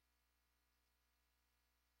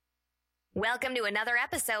Welcome to another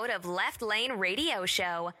episode of Left Lane Radio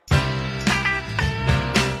Show.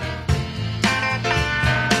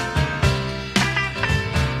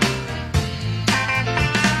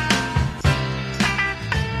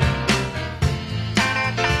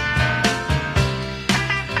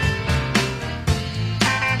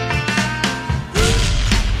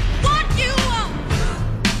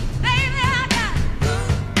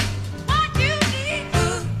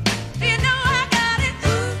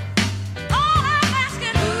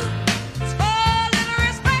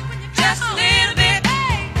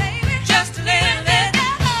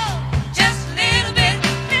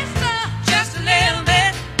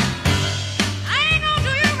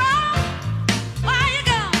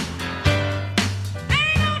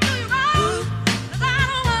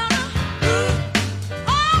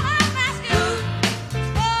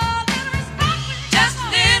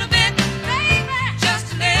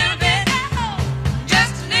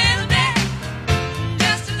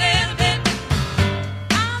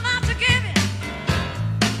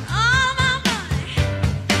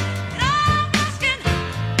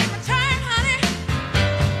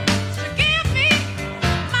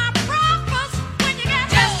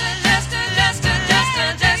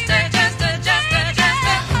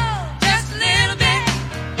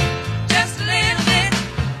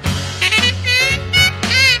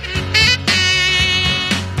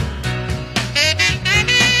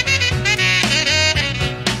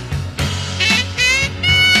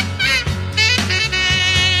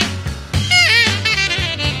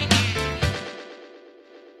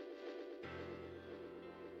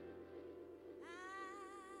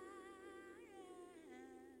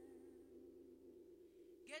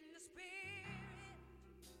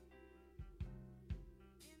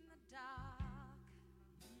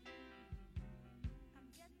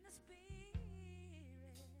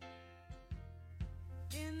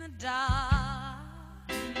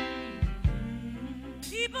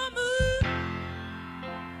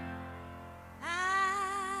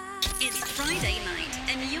 It's Friday night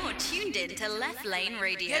and you're tuned in to Left Lane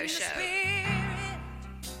Radio Show.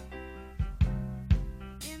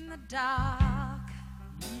 In the dark,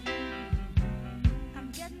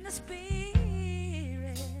 I'm getting the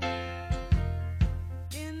spirit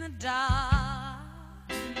in the dark.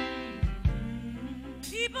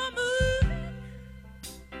 Keep on moving,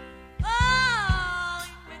 oh,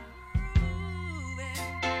 we're grooving,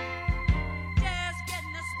 just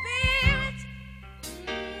getting the spirit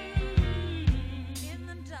in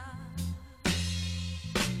the dark.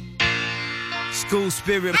 School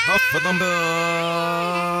spirit up for them.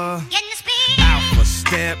 Getting the spirit. Alpha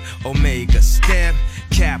step, Omega step,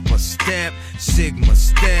 Kappa step, Sigma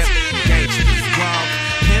step, gangsters walk,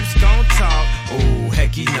 pimps gon' talk. Oh,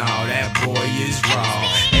 hecky no, that boy is raw.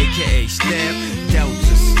 AKA step,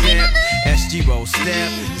 Delta step, SG roll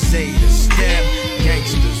step, Zeta step,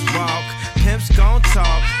 gangsters walk, pimps gon'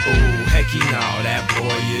 talk. Oh, hecky no, that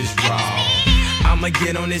boy is raw. I'ma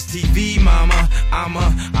get on this TV, mama.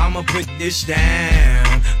 I'ma put this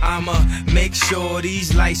down. I'ma make sure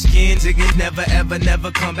these light-skinned niggas never, ever,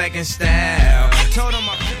 never come back in style. Told 'em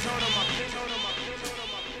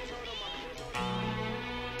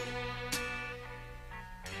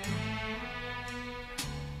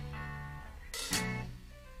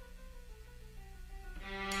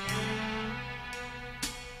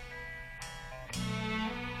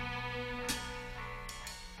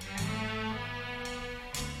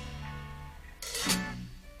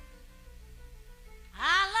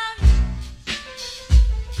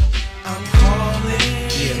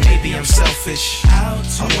I'm selfish. I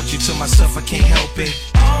want you to myself, I can't help it.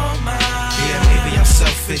 Yeah, maybe I'm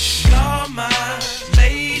selfish. You're my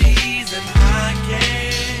ladies and I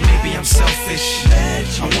can't. Maybe I'm selfish.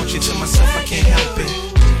 I want you to myself, I can't help it.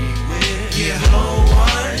 Yeah, No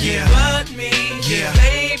one yeah, but me, yeah,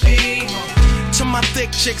 baby. To my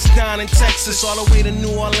thick chicks down in Texas, all the way to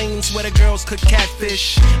New Orleans where the girls cook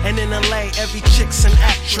catfish. And in LA, every chick's an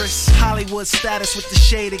actress. Hollywood status with the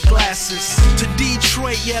shaded glasses. To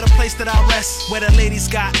Detroit, yeah, the place that I rest, where the ladies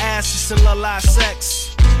got asses and love live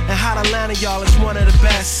sex. And Hot Atlanta, y'all, is one of the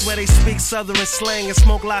best, where they speak southern slang and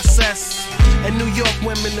smoke license. And New York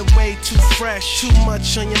women are way too fresh. Too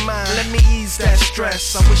much on your mind, let me ease that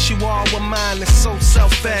stress. I wish you all were mine, it's so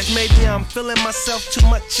selfish. Maybe I'm feeling myself too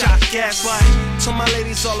much, I guess. But to my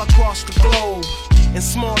ladies all across the globe, in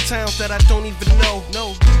small towns that I don't even know,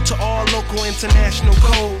 to all local international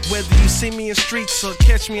code. Whether you see me in streets or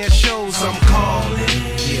catch me at shows, I'm calling.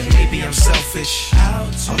 yeah, maybe I'm selfish. I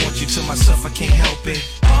want you to myself, I can't help it.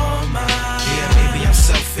 Yeah, maybe I'm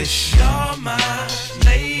selfish. You're my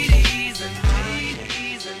ladies and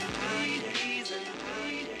ladies and ladies and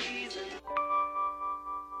ladies and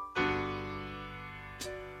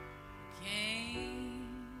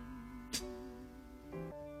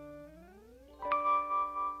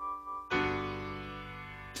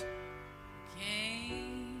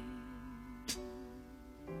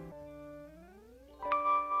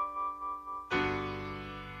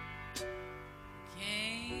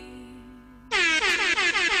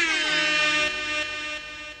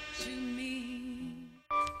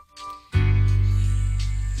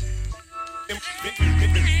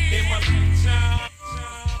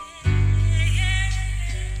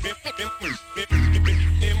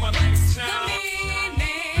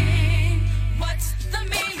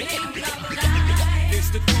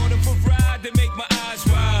Just the thought of a ride that make my eyes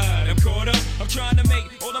wide. I'm caught up, I'm trying to make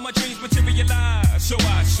all of my dreams materialize. So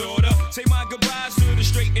I sorta say my goodbyes to the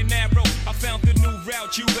straight and narrow. I found the new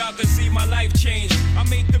route, you about to see my life change. I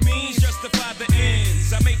make the means justify the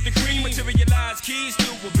ends. I make the cream materialize, keys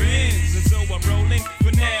to a Benz. And so I'm rolling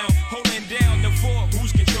for now, holding down the fort.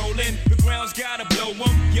 Who's controlling? The ground's gotta blow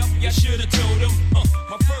them. Yup, I should've told them.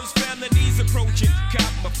 My first felony's approaching.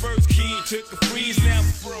 Cop my first key, took a freeze, now I'm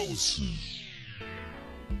frozen.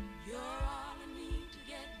 You're all I need to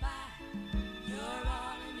get by. You're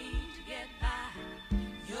all I need to get by.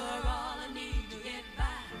 You're all I need to get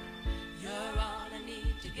by. You're all I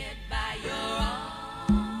need to get by. You're all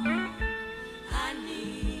I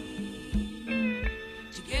need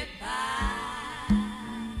to get by.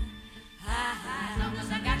 As long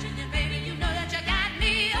as I got you, then baby, you know that you got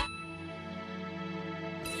me.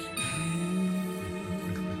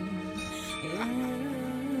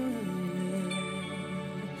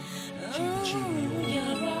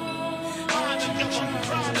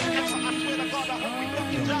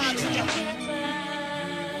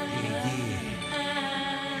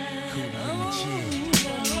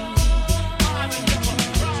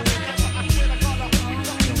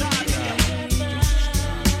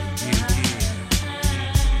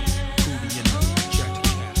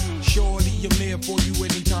 Shorty, I'm there for you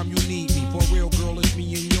anytime you need me. For real, girl, it's me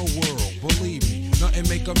in your world. Believe me, nothing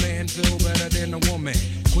make a man feel better than a woman.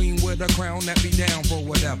 Queen with a crown that be down for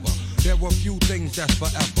whatever. There were few things that's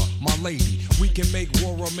forever. My lady, we can make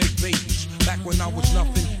war or make babies. Back when I was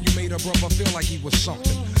nothing, you made a brother feel like he was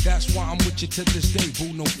something. That's why I'm with you to this day,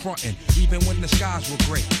 boo, no frontin'. Even when the skies were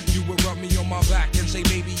gray, you would rub me on my back and say,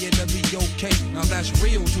 baby, it'll be okay. Now that's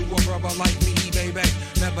real to a brother like me, baby.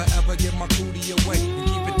 Never ever give my cootie away and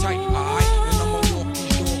keep it tight, alright? And I'ma walk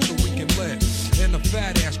these doors so we can live in a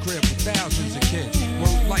fat ass crib with thousands of kids.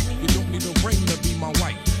 Word like you don't need a ring to be my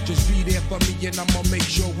wife. Just be there for me and I'ma make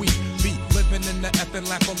sure we be living in the effing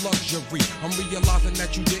lap of luxury. I'm realizing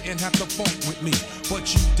that you didn't have to funk with me,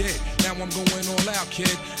 but you did. Now I'm going all out,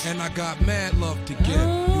 kid, and I got mad love to give.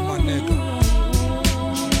 You my nigga.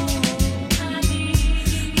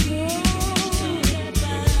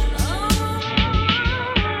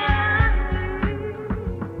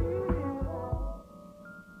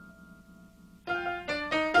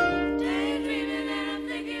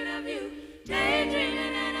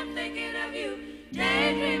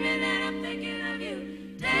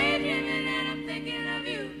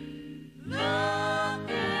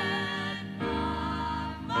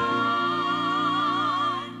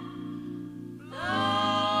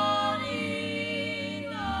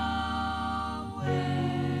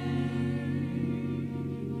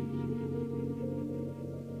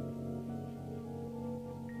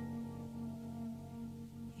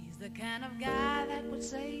 The kind of guy that would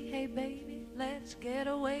say, hey baby, let's get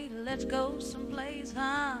away, let's go someplace,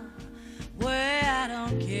 huh, where I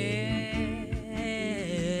don't care.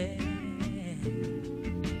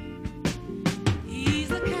 He's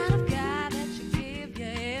the kind of guy that you give you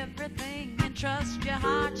everything and trust your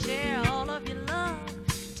heart, share all of your love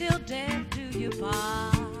till death do you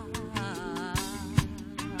part.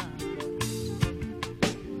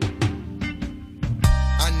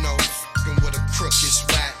 I know f***ing with a crook is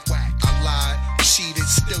whack. I lied, cheated,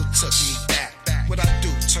 still took me back. What I do,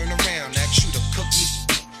 turn around, ask you to cook me.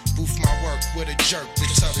 Boof my work with a jerk, to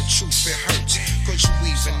tell the truth it hurts. Cause you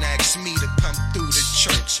even asked me to come through the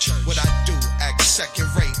church. What I do, act second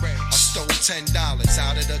rate. I stole $10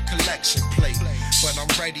 out of the collection plate. But I'm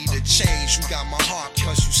ready to change, you got my heart,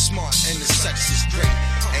 plus you smart and the sex is great.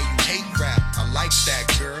 And you hate rap, I like that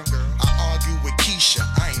girl. I argue with Keisha,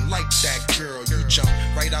 I ain't like that girl. You jump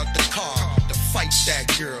right out the car to fight that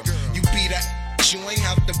girl. You be that, you ain't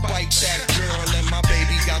have to bite that girl. And my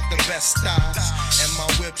baby got the best styles. And my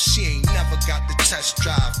whip, she ain't never got the test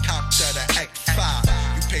drive. Copped her the X5.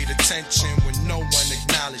 You paid attention when no one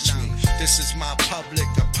acknowledged me. This is my public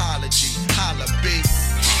apology. Holla, B.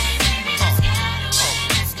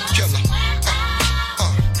 Killer.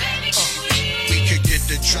 We could get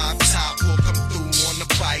the drop top, we'll come through on the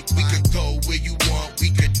bike. We could go where you want, we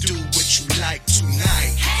could do what you like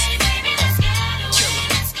tonight. Killer.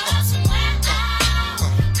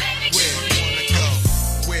 Where you wanna go?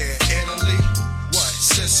 Where? Italy? What?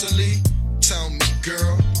 Sicily? Tell me,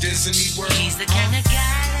 girl. Disney World? He's the kind of guy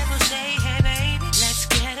that will say, hey baby, let's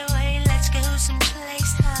get away, let's go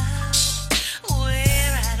someplace, huh,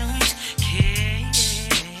 where I don't care.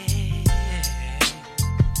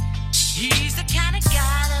 He's the kind of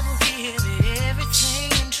guy that will give you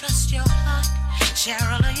everything and trust your heart, share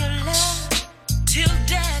all of your love till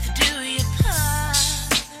death do you part.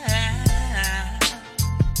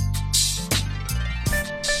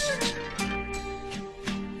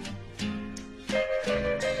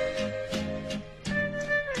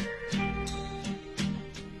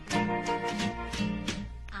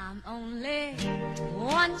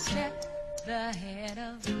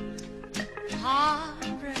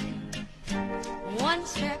 one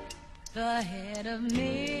step ahead of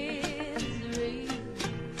misery.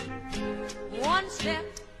 One step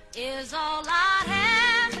is all I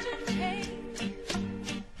have to take.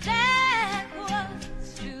 That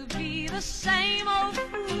was to be the same old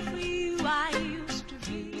fool for you I used to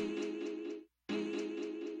be.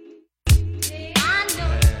 I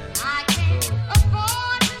know I can't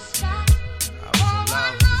afford to stop for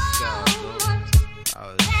one moment.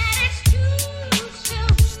 That is too soon.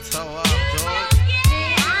 Toe up, I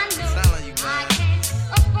know I can't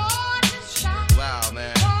afford to stop Wow,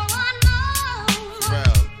 man. for one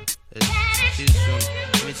moment. Let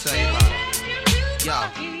me tell you about it. Yo,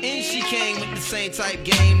 and she came with the same type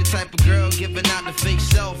game, the type of girl giving out the fake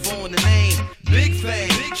cell phone, the name Big Fame.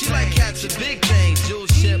 She like catching big things, jewel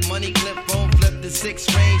ship, money clip, phone flip, the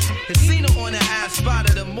 6 range. Casino on the ass,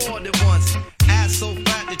 spotted her more than once. Ass so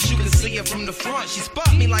fat that you can see her from the front. She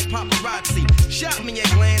spot me like paparazzi, shot me a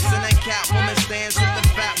glance, and that Catwoman stands with the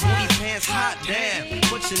fat booty pants. Hot damn,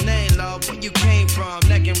 what's your name, love? Where you came from?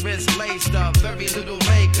 Neck and wrist laced up, very little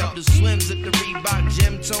makeup. The swims at the Reebok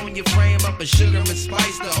gym, tone your frame up, a sugar and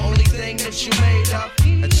spice, the only thing that you made up.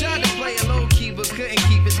 I tried to play it low key, but couldn't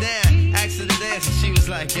keep it down. Asked her to dance, and she was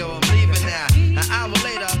like, yo, I'm leaving now. An hour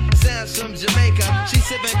later, Sam's from Jamaica. She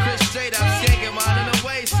sipping Chris straight up, skanking while in her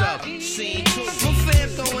waist up. Scene 2. My fam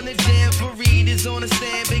throwing the jam for Reed is on the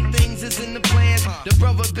stand. Big things is in the plans. The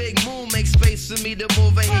brother Big Moon makes space for me to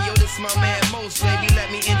move in here. Yo, this my man Most, baby.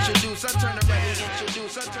 Let me introduce. I turn around and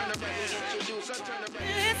introduce. I turn around and introduce. I turn around and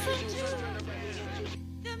introduce.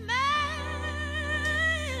 The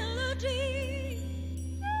melody.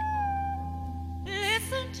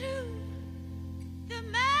 Listen to the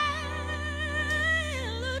melody.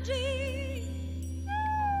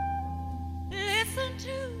 Listen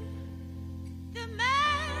to the melody.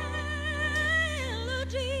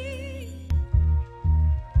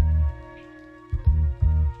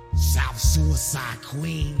 South Suicide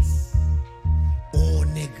Queens, all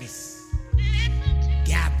niggas,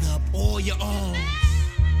 gather up all your arms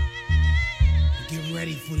and get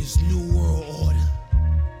ready for this new world order.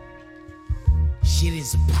 Shit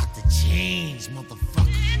is about to change, motherfucker.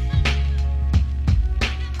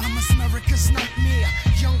 I'm America's nightmare,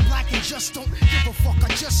 young, black, and just don't give a fuck. I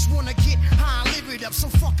just wanna get high and live it up. So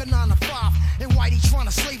fuck a 9 to 5 and whitey trying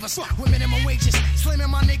to slave us with minimum wages, slamming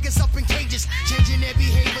my niggas up in cages, changing their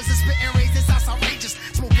behaviors and spitting razors. That's outrageous.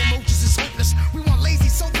 Smoking roaches is hopeless. We want lazy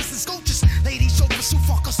sofas and sculptures, ladies chauffeurs who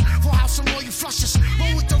fuck us for house and royal flushes.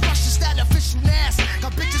 Roll with the rushes, that official ass.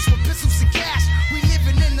 Got bitches with pistols and cash. We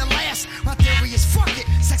living in the last. My theory is fuck it.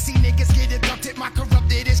 Sexy niggas get abducted. My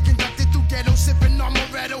corrupted is conducted through ghetto, sipping on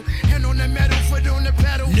Moretto. Hand on the metal, foot on the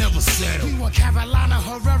pedal. Never settle. We want Carolina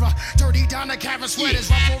Herrera, dirty down the Karen sweaters,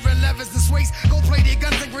 rough over levers and sways, gold plated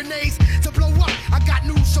guns and grenades to blow up. I got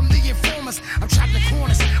news from the informers. I'm trapped in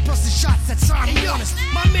corners, busting shots that sign me honest.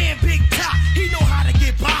 My man Big Top, he know how to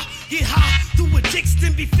get by, get high, do a jigs,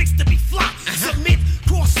 then be fixed to be flop. Submit,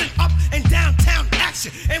 crossing up and downtown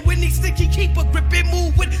action. And when he sticky, keep a grip and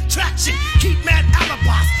move with traction. Keep mad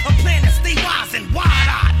alibis, a plan to stay wise and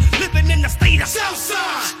wide-eyed. Living in the state of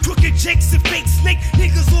Southside. Crooked jakes and fake snake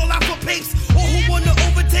niggas all out for papes. All who wanna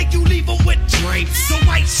overtake you, leave them with drapes. The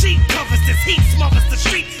white sheet covers this heat, smothers the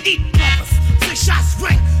street, eat brothers. 6 shots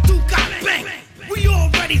ring, 2 got bang. We all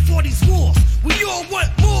ready for these wars. We all want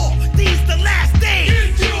more. These the last days.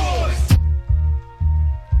 Get yours.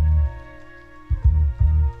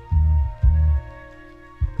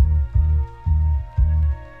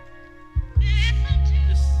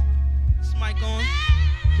 This mic on.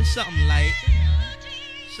 Just something light.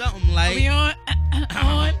 Something light. We on?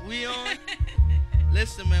 We on.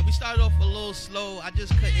 Listen, man, we started off a little slow. I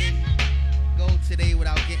just couldn't go today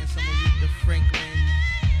without getting some Aretha Franklin.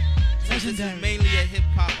 Since this is mainly a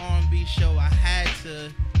hip-hop R&B show, I had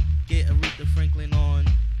to get Aretha Franklin on.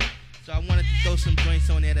 So I wanted to throw some joints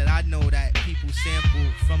on there that I know that people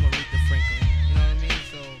sampled from Aretha Franklin. You know what I mean?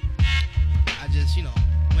 So I just,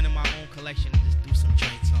 went in my own collection and just threw some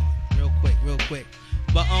joints on. Real quick.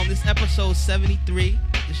 But this episode 73.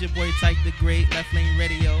 This your boy Tyke the Great, Left Lane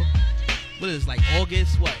Radio. What is it, like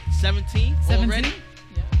August 17th already?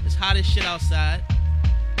 Yeah. It's hot as shit outside.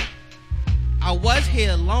 I was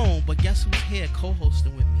here alone, but guess who's here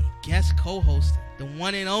co-hosting with me? Guest co-hosting, the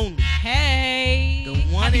one and only. Hey. The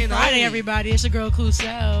one Happy and Friday, only. everybody. It's your girl, Cool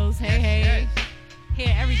Chellz. Hey. Yes.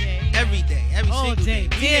 Here every day. Every day, every all single day.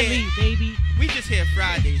 day. Daily, baby. We just here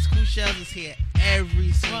Fridays. Cool Chellz is here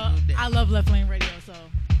every single day. I love Left Lane Radio, so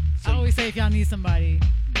I always say if y'all need somebody.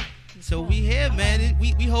 So we here, man.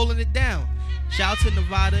 We holding it down. Shout out to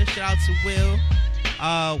Nevada. Shout out to Will.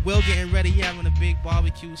 Will getting ready. He having a big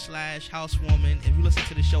barbecue / housewarming. If you listen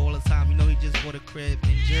to the show all the time, you know he just bought a crib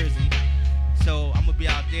in Jersey. So I'm gonna be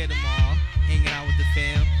out there tomorrow, hanging out with the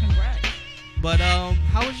fam. Congrats. But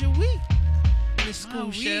how was your week? This school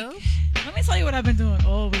Chellz? Let me tell you what I've been doing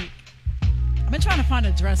all week. I've been trying to find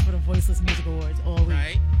a dress for the Voiceless Music Awards all week.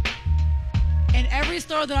 Right. And every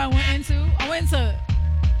store that I went into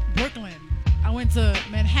Brooklyn, I went to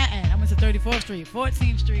Manhattan, I went to 34th Street,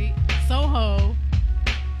 14th Street, Soho.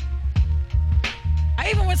 I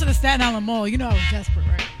even went to the Staten Island Mall. You know I was desperate,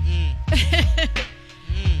 right?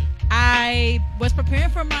 I was preparing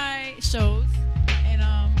for my shows, and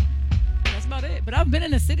that's about it. But I've been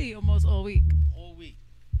in the city almost all week.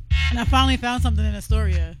 And I finally found something in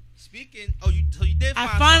Astoria. Speaking, so you did find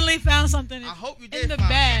I finally found something I hope you did in the find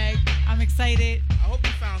bag. something. I'm excited. I hope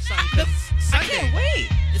you found something. I can't wait.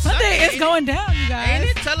 Sunday is going down, you guys. Ain't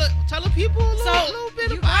it? Tell the people a little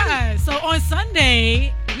bit about it. So on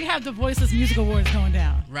Sunday, we have the Voiceless Music Awards going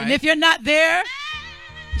down. Right. And if you're not there,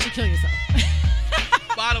 you should kill yourself.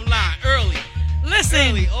 Bottom line, early.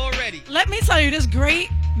 Listen. Early already. Let me tell you, this great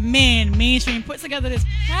man, Mainstream, put together this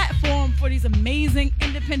platform for these amazing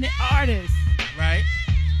independent artists. Right.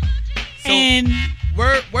 So, and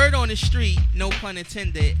word on the street, no pun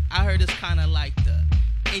intended, I heard it's kind of like the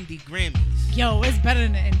indie Grammys. Yo, it's better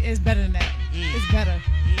than that. It's better than that. It's better.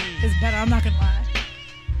 It's better. I'm not gonna lie.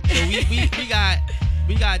 So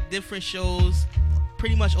we got different shows.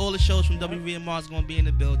 Pretty much all the shows from WVMR is gonna be in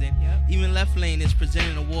the building. Yep. Even Left Lane is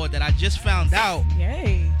presenting an award that I just found out.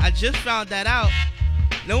 Yay! I just found that out.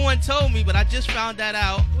 No one told me, but I just found that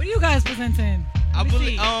out. What are you guys presenting? I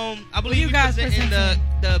believe we presenting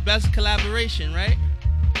the best collaboration, right?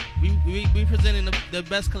 We presenting the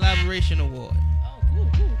best collaboration award. Oh,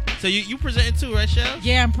 cool. So you presenting too, right, Chellz?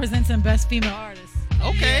 Yeah, I'm presenting best female artist.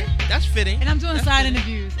 Okay, that's fitting. And I'm doing side fitting.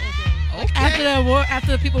 interviews also. Okay. Like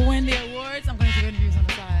after the people win the awards, I'm going to do interviews on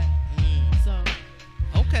the side. So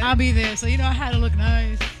okay, I'll be there. So I had to look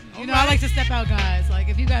nice. You know, I like to step out, guys. Like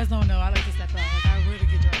if you guys don't know, I like to step out. Like I really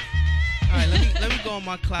get dressed. All right, let me go in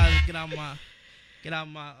my closet, get out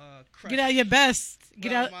my crush. Get out your best.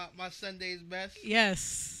 Get out my Sunday's best.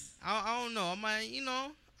 Yes. I don't know. I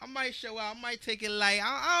might show out. I might take it light.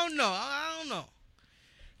 I don't know.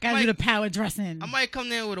 Gotta do the power dressing. I might come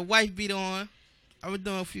there with a wife beater on. I've been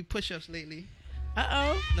doing a few push-ups lately.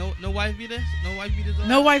 No wife beaters. No wife beaters on.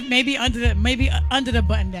 No wife. Maybe under the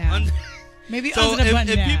button down. Maybe under the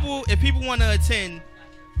button down. If people want to attend,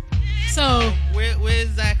 so where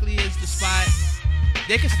exactly is the spot?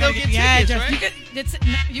 They can still get tickets, right?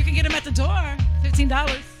 You can get them at the door. $15.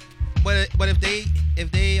 But if they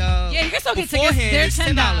yeah, you can still get tickets. They're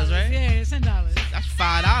 $10, right? Yeah, it's $10. That's $5.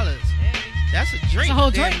 Yeah. That's a drink. That's a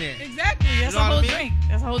whole drink. There. Exactly. That's a whole drink.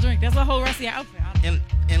 That's a whole drink. That's a whole rest of your outfit.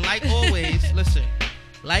 And like always, listen,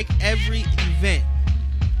 like every event,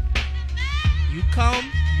 you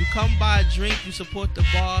come buy a drink, you support the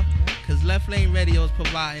bar, because Left Lane Radio is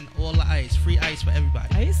providing all the ice, free ice for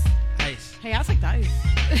everybody. Ice. Hey, I'll take the ice.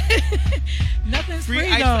 Nothing's free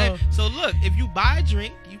ice though. So look, if you buy a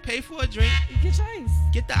drink, you pay for a drink, you get your ice.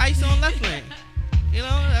 Get the ice on Left Lane. We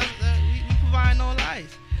providing all the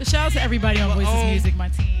ice. Shout out to everybody on Voiceless Music, my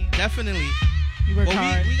team. Definitely. You work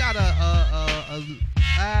hard. We got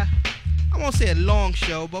I won't say a long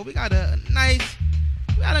show, but we got a nice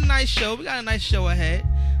show. We got a nice show ahead.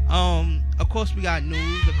 Of course we got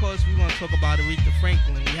news. Of course we want to talk about Aretha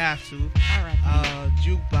Franklin. We have to. All right.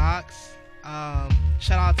 Jukebox.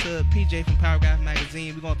 Shout out to PJ from Paragraph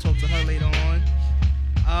Magazine. We're gonna talk to her later on.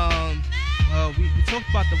 We talked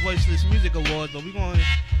about the Voiceless Music Award, but we're gonna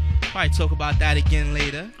probably talk about that again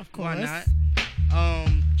later. Of course. Why not?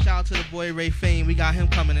 Shout out to the boy Ray Fame. We got him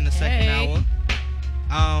coming in the second hour.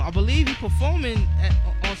 I believe he's performing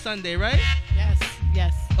on Sunday, right?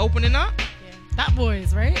 Yes. Opening up? Yeah. That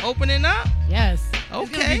Boys, right? Opening up? Yes. Okay.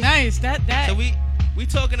 It's gonna be nice. That. So we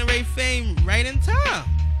talking to Ray Fame right in time.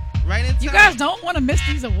 You guys don't want to miss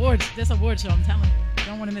these awards. This award show, I'm telling you. You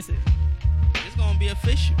don't want to miss it. It's gonna be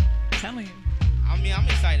official. I'm telling you. I'm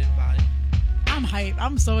excited about it. I'm hyped.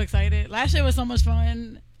 I'm so excited. Last year was so much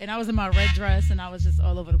fun, and I was in my red dress, and I was just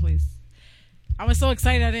all over the place. I was so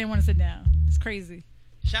excited I didn't want to sit down. It's crazy.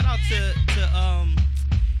 Shout out to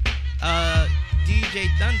DJ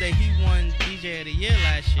Thunder. He won DJ of the Year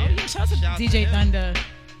last year. Oh yeah, shout out to DJ Thunder.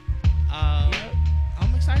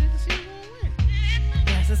 I'm excited to see who will win.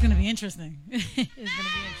 Yes, it's gonna be interesting. It's gonna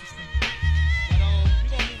be interesting. But we're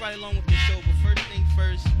gonna move right along with the show. But first thing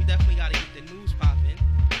first, we definitely gotta get the news popping.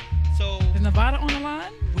 So is Nevada on the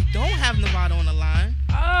line? We don't have Nevada on the line.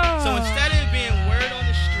 Oh. So instead of it being word on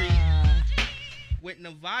the street, with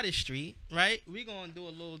Nevada Street, right? We're gonna do a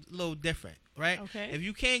little different, right? Okay. If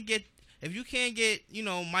you can't get,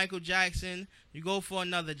 Michael Jackson, you go for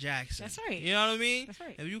another Jackson. That's right. You know what I mean? That's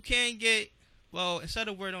right. If you can't get, well, instead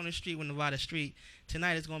of Word on the Street with Nevada Street,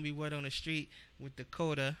 tonight it's gonna be Word on the Street with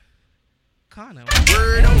Dakota Connor.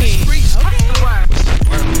 Word on the street. Word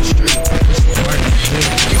on the street.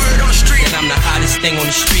 Word on the street. And I'm the hottest thing on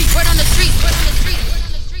the street. Word on the street. Word on the street. Word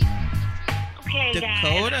on the street. Okay,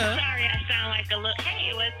 Dakota. guys. Sorry, I sound like a little.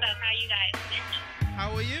 Hey, what's up? How you guys doing?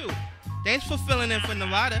 How are you? Thanks for filling in for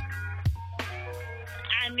Nevada.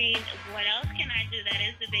 I mean, what else can I do? That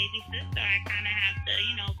is the baby sister. I kind of have to,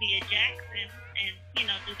 be a Jackson and,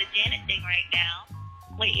 do the Janet thing right now.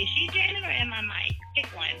 Wait, is she Janet or am I Mike? Pick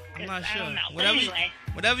one. I'm not sure. I don't know.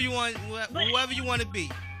 Whatever you want, whoever you want to be.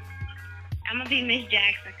 I'm going to be Miss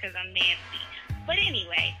Jackson because I'm Nancy. But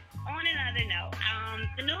anyway, on another note,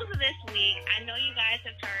 the news of this week, I know you guys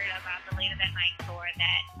have heard about the Later That Night tour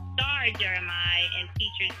that starred Jeremih and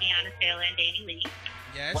featured Teyana Taylor and Danny Lee.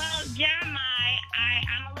 Yes. Well, Jeremih,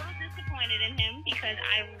 I'm a little disappointed in him because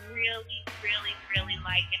I really, really, really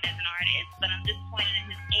like him as an artist, but I'm disappointed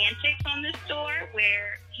in his antics on this tour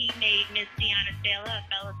where he made Miss Teyana Taylor, a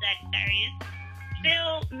fellow Sagittarius,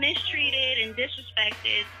 feel mistreated and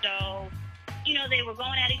disrespected. So, they were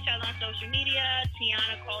going at each other on social media.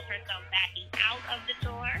 Teyana called herself backing out of the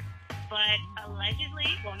tour, but allegedly,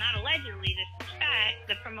 well, not allegedly, this is fact,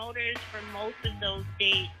 the promoters for most of those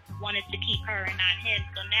dates wanted to keep her and not him.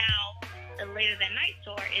 So now the Later That Night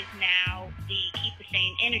tour is now the Keep the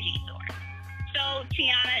Same Energy tour. So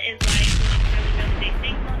Teyana is like doing really big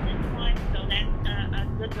things on this one. So that's a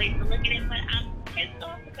good way to look at it. But I'm pissed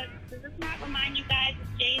off because does this not remind you guys of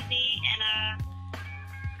Jay-Z and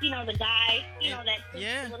the guy, that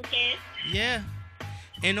yeah. little kid? Yeah.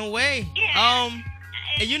 In a way. Yeah.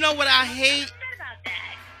 And you know what I hate? I'm upset about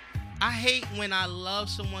that. I hate when I love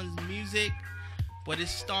someone's music, but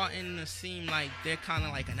it's starting to seem like they're kind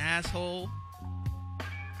of like an asshole.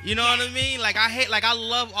 You know what I mean? Like I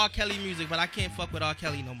love R. Kelly music, but I can't fuck with R.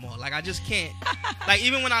 Kelly no more. Like I just can't. Like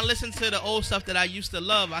even when I listen to the old stuff that I used to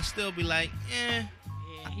love, I still be like,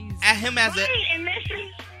 at him as right, and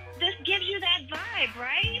this gives you that vibe,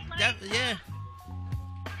 right? Like, yeah.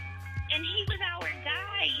 And he was our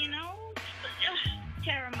guy,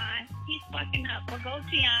 Jeremih, he's fucking up. But go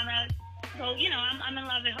Teyana. So, I'm in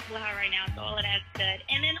love with her right now, so all of that's good.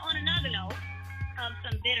 And then on another note of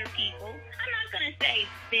some bitter people, I'm not going to say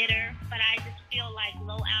bitter, but I just feel like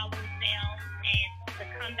low album sales and the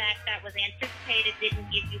comeback that was anticipated didn't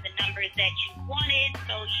give you the numbers that you wanted,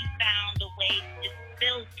 so you found a way to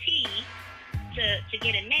spill tea to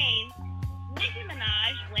get a name. Nicki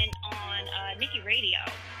Minaj went on Nicki Radio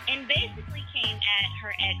and basically came at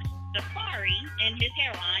her ex Safaree and his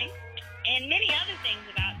hairline and many other things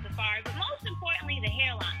about Safaree, but most importantly the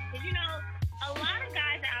hairline. Because a lot of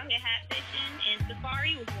guys out here hat fishing, and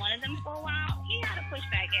Safaree was one of them for a while. He had a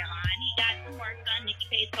pushback hairline. He got some work done. Nicki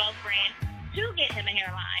paid $12,000 to get him a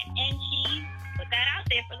hairline, and she put that out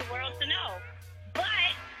there for the world to know.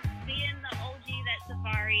 But being the OG that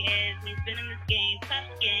Safaree is, he's been in this game, tough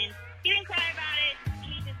skin. He didn't cry about it.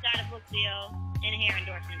 He just got a book deal and a hair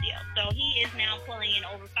endorsement deal. So he is now pulling in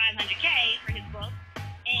over $500K for his book,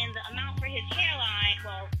 and the amount for his hairline,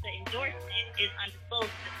 well, the endorsement is undisclosed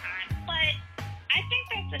this time. But I think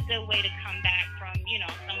that's a good way to come back from,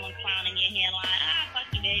 someone clowning your hairline. Fuck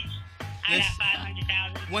you, bitch. I got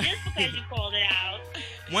 500,000 just because you called it out.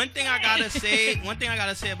 One thing I gotta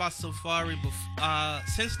say about Safaree,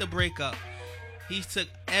 since the breakup, he took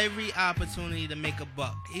every opportunity to make a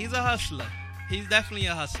buck. He's a hustler. He's definitely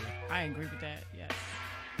a hustler. I agree with that. Yes.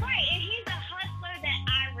 Right, and he's a hustler that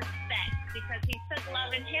I respect because he took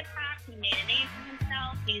love in hip hop. He made a name for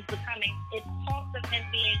himself. He's becoming. It's talks of him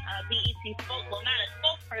being a BET not a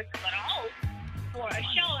spokesperson, but a host for a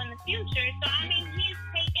show in the future. So I mean, he's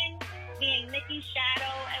taken being Nicki's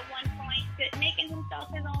shadow at one point to making himself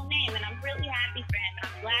his own name, and I'm really happy for him. And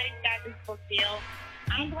I'm glad he's got this book deal.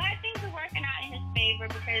 I'm glad things are working out in his favor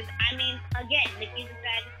because, I mean, again, Nicki's a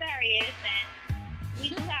Sagittarius, and we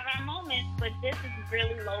do have our moments, but this is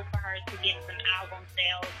really low for her to get some album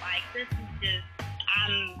sales. Like, this is just, I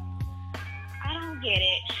don't get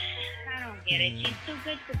it. She's too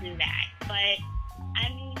good to do that. But, I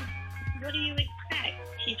mean, what do you expect?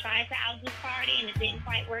 She tried to outdo Cardi, and it didn't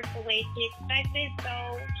quite work the way she expected,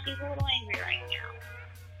 so she's a little angry right now.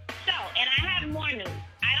 So, and I have more news.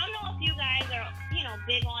 I don't know if you guys are,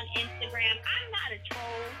 big on Instagram. I'm not a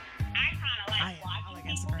troll. I kind of like watching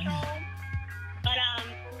people troll. But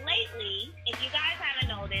lately, if you guys haven't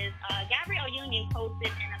noticed, Gabrielle Union posted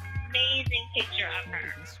an amazing picture of her.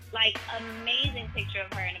 Like, amazing picture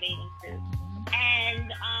of her in a bathing suit. And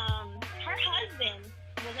husband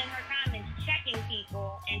was in her comments checking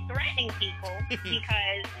people and threatening people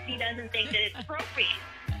because he doesn't think that it's appropriate.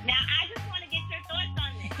 Now, I just want to get your thoughts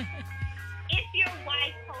on this. If your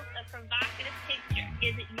wife posts a provocative picture,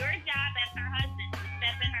 is it your job as her husband to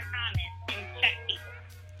step in her comments and check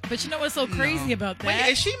people? But you know what's so crazy about that?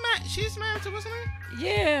 Wait, is she She's married to what's her name?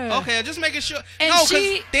 Yeah. Okay, just making sure. And no,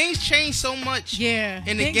 because things change so much. Yeah.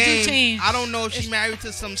 In the game, I don't know if she's married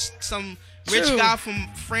to some rich guy from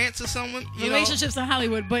France or someone. Relationships in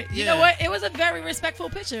Hollywood, but you know what? It was a very respectful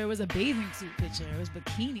picture. It was a bathing suit picture. It was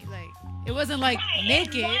bikini, like it wasn't like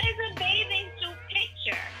naked. It was a bathing suit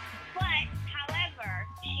picture, but however,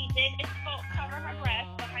 she did cover her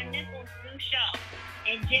breasts, but her nipples do show.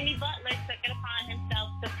 And Jimmy Butler took it upon himself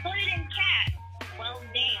to put it in caps. Well,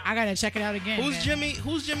 damn. I gotta check it out again. Who's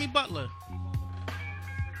Jimmy Butler?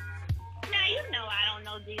 Now you know I don't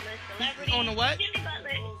know D-list celebrities. On the what? Jimmy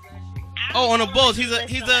Butler. On the Bulls.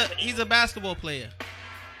 He's a basketball player.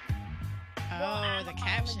 Oh, the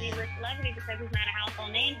caption. He's a celebrity because he's not a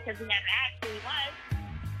household name because he never actually was.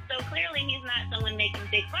 So clearly he's not someone making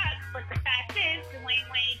big bucks. But the fact is, Dwayne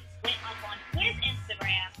Wade went up on his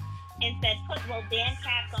Instagram and said, put Dan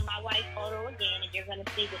caps on my wife's photo again, and you're going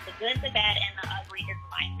to see what the good, the bad, and the ugly is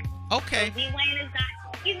like. Okay. So Dwayne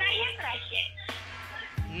he's not here for that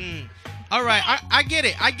shit. All right, I get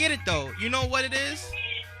it. I get it, though. You know what it is?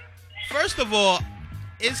 First of all,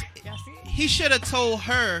 he should have told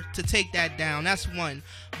her to take that down. That's one.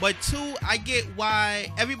 But two, I get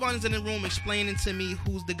why everyone's in the room explaining to me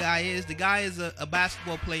who's the guy is. The guy is a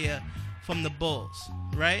basketball player from the Bulls,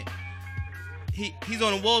 right? He's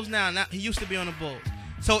on the Wolves now. He used to be on the Bulls.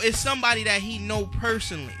 So it's somebody that he know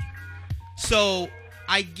personally. So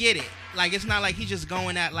I get it. Like, it's not like he's just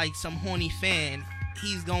going at like some horny fan.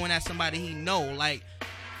 He's going at somebody he know. Like,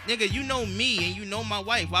 nigga, you know me and you know my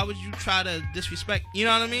wife. Why would you try to disrespect? You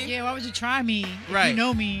know what I mean? Yeah, why would you try me? Right. You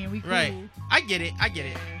know me and we cool. Right. I get it.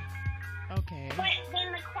 Okay. But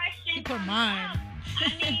then the question comes up. I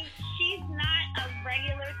mean, she's not a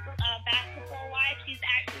regular basketball wife. She's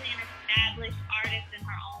actually an established artist in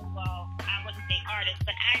her own, well, I wouldn't say artist,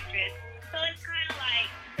 but actress. So it's kind of like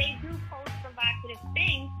they do post provocative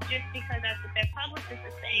things just because that's what their publicist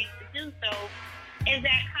is saying to do. So is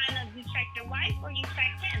that kind of you check your wife or you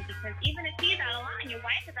check him? Because even if he's out of line, your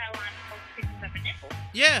wife is out of line to post pictures of her nipples.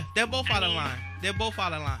 Yeah, they're both out of line. They're both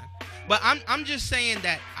out of line. But I'm just saying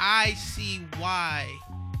that I see why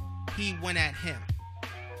he went at him.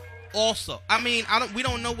 Also, I mean, we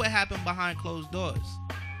don't know what happened behind closed doors.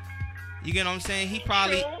 You get what I'm saying? He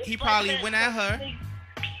probably went at her.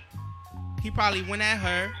 He probably went at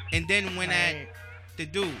her and then went at the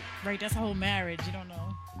dude. Right, that's a whole marriage. You don't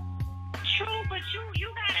know. True, but you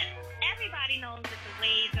gotta. Everybody knows that the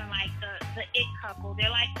Wades are like the it couple. They're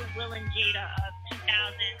like the Will and Jada of 2000.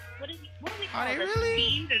 What do we call Are they the really?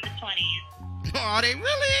 teens or the 20s? Are they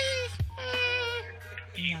really?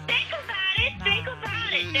 Think about it. Think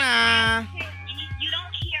about it. Nah. You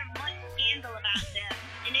don't hear much scandal about them,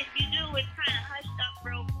 and if you do, it's kind of hushed up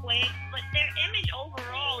real quick. But their image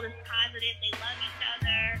overall is positive. They love each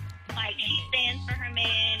other. Like, she stands for her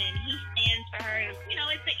man, and he stands for her. You know,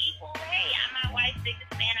 it's an equal way. I'm my wife's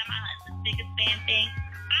biggest fan. I'm my husband's biggest fan thing.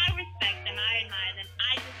 I respect them. I admire them.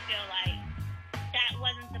 I just feel like that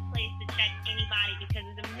wasn't the place to check anybody because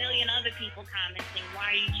there's a million other people commenting,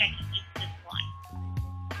 why are you checking this one?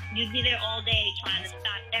 You'd be there all day trying to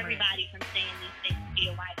stop everybody from saying these things to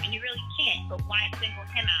your wife, and you really can't. But why single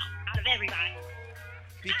him out of everybody?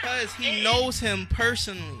 Because he knows him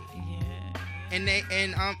personally.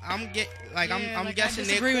 And I'm guessing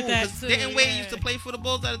they're cool. Because didn't Wade used to play for the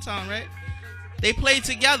Bulls at the time, right? They played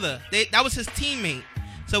together. That was his teammate.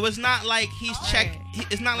 So it's not like he's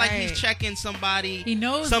It's not like he's checking somebody. He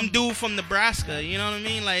knows some dude from Nebraska. You know what I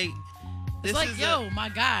mean? Like, this is my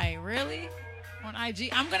guy. Really? On IG,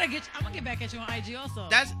 I'm gonna get back at you on IG also.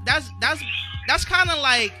 That's kind of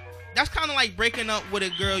like breaking up with a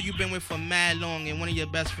girl you've been with for mad long, and one of your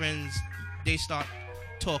best friends they start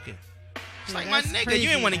talking. It's like, my nigga, crazy, you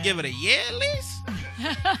didn't want to give it a year at least?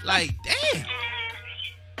 Like, damn.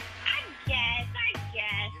 I guess.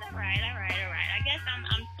 All right. I guess I'm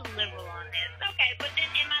too liberal on this. Okay, but then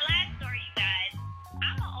in my last story, you guys,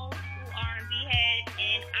 I'm an old school R&B head,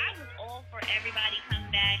 and I was all for everybody coming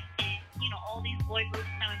back, and, you know, all these boy groups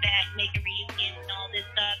coming back, making reunions and all this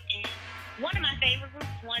stuff, and one of my favorite groups,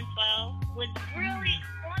 112, was really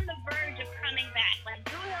on the verge of coming back. Like,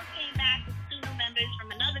 Drew Hill came back with 2 new members from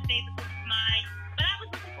another favorite group of mine, but I was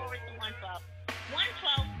looking forward to 112.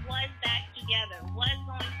 112 was back together, was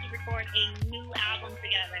going to record a new album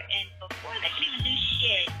together, and before they could even do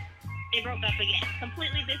shit, they broke up again,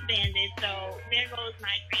 completely disbanded. So there goes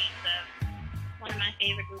my dreams of one of my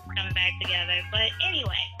favorite groups coming back together. But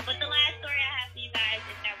anyway, the last story I have for you guys,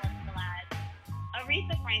 if that wasn't the last,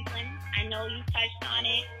 Aretha Franklin. I know you touched on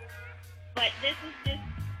it, but this is just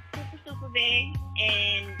super big,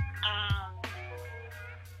 and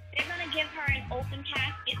they're gonna give her an open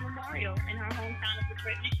casket memorial in her hometown of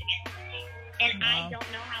Detroit, Michigan. And I don't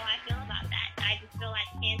know how I feel about that. I just feel like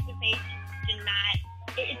cancer patients should not.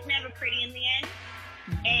 It's never pretty in the end.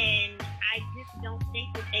 And I just don't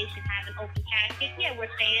think that they should have an open casket. Yeah,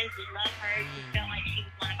 we're fans. We love her. She felt like she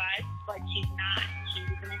was one of us, but she's not. She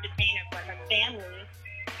was an entertainer, but her family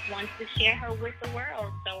wants to share her with the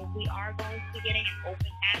world. So we are going to be getting an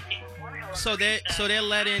open casket memorial. So they're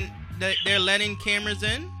letting cameras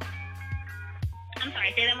in? I'm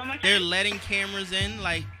sorry, say that one more time. They're letting cameras in,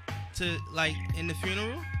 in the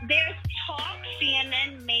funeral? There's talk.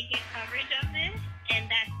 CNN may get coverage of this, and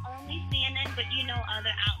that's only CNN, but other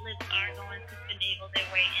outlets are going to finagle their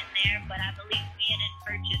way in there. But I believe CNN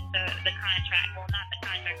purchased the contract, well, not the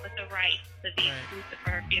contract, but the rights to be exclusive for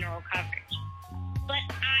her funeral coverage. But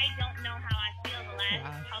I don't know how I feel. The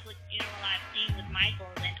last public funeral I've seen was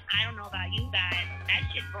Michael's, and I don't know about you guys, that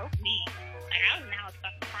shit broke me. Like, I was in the house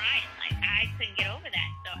fucking crying. Like, I couldn't get over that.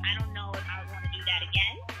 So I don't know if I would want to do that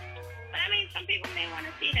again. But I mean, some people may want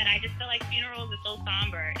to see that. I just feel like funerals are so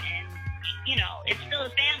somber, and it's still a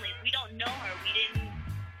family. We don't know her. We didn't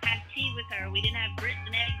have tea with her. We didn't have grits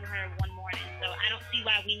and eggs with her one morning. So I don't see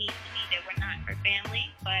why we need to be there. We're not her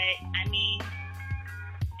family. But I mean,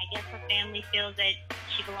 I guess her family feels that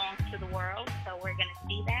she belongs to the world. So we're gonna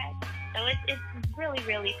see that. So it's really,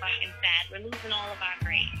 really fucking sad. We're losing all of our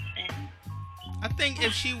greats. And I think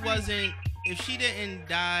if she didn't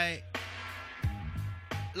die,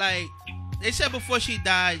 like they said before she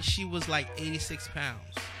died, she was like 86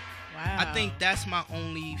 pounds. Wow. I think that's my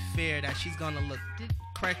only fear, that she's gonna look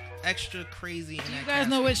extra crazy. Do you guys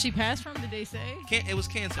know what she passed from? Did they say? It was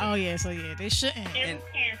cancer. Oh yeah, so yeah, they shouldn't. It was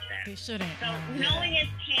cancer. They shouldn't. So knowing it's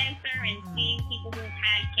cancer and seeing people who've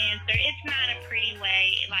had cancer, it's not a pretty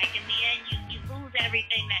way. Like in the end, you lose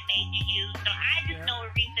everything that made you you. So I just know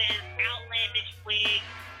Aretha's outlandish wig,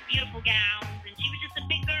 beautiful gowns, and she was just a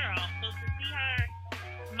big girl. So to see her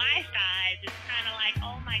my size, it's kind of like,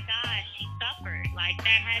 oh my gosh, she suffered. Like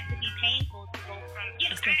that had to be painful to go from. I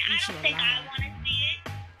don't think I want to see it,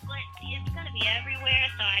 but it's gonna be everywhere.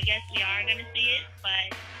 So I guess we are gonna see it.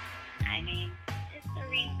 But I mean, it's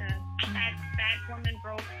Aretha. That woman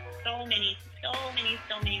broke so many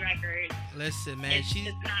records. Listen, man, she's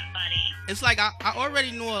just not funny. It's like I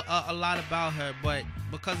already knew a lot about her, but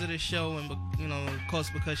because of the show and of course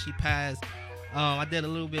because she passed, I did a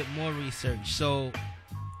little bit more research. So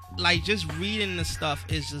like just reading the stuff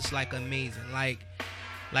is just like amazing.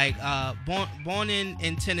 Born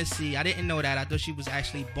in Tennessee. I didn't know that. I thought she was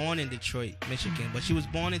actually born in Detroit, Michigan, but she was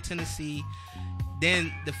born in Tennessee.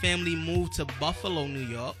 Then the family moved to Buffalo, New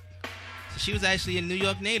York. So she was actually a New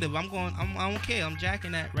York native. I don't care. I'm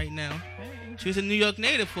jacking that right now. She was a New York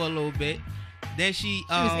native for a little bit. Then she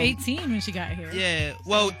was 18 when she got here. Yeah.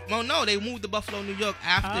 Well, no, they moved to Buffalo, New York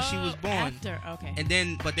after she was born. After, okay.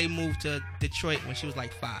 And but they moved to Detroit when she was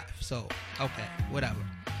like 5. So, okay, whatever.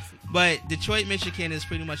 But Detroit, Michigan is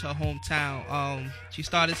pretty much her hometown. She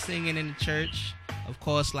started singing in the church, of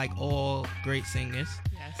course, like all great singers.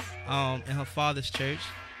 Yes. In her father's church.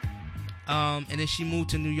 And then she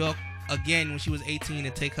moved to New York again when she was 18 to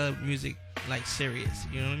take her music like serious.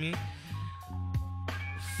 You know what I mean?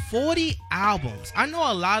 40 albums. I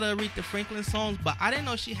know a lot of Aretha Franklin songs, but I didn't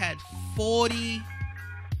know she had 40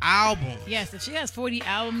 albums. Yes, if she has 40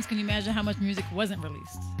 albums, can you imagine how much music wasn't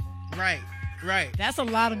released? Right. That's a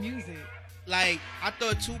lot of music. Like, I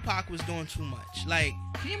thought Tupac was doing too much. Like,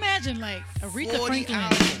 can you imagine, like, Aretha 40 Franklin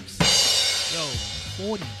albums. Yo,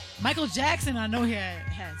 40. Michael Jackson, I know he has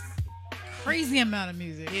crazy amount of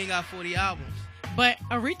music. He ain't got 40 albums. But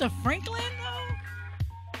Aretha Franklin, though.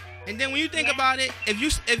 And then when you think about it, if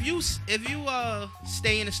you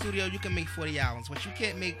stay in the studio, you can make 40 albums, but you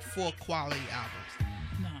can't make 4 quality albums.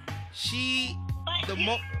 No.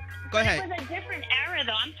 Go ahead. It was a different era,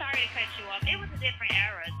 though. I'm sorry to cut you off. It was a different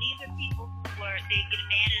era. These are people who they get a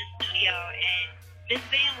band in the studio, and this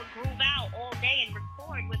band would groove out all day and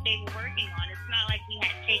record what they were working on. It's not like we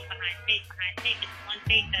had take behind take behind take. It's one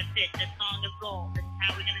take, that's it. The song is gold. This is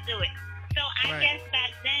how we're gonna do it. So I guess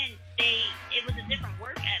back then it was a different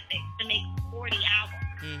work ethic to make 40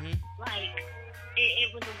 albums. Mm-hmm. Like it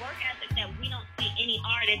was a work ethic that we don't see any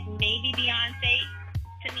artist. Maybe Beyonce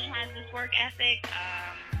to me has this work ethic.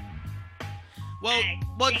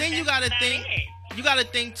 Well, then you gotta think. You gotta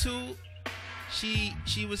think too.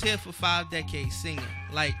 She was here for 5 decades singing.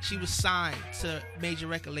 Like she was signed to major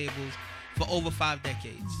record labels for over 5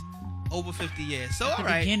 decades. over 50 years. So At the all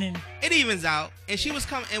right, beginning. it evens out. And she was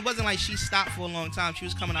coming. It wasn't like she stopped for a long time. She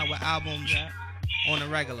was coming out with albums on the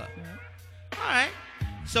regular. All right.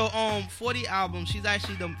 So 40 albums. She's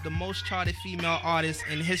actually the most charted female artist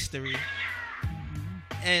in history.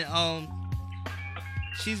 And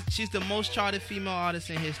she's the most charted female artist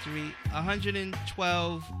in history.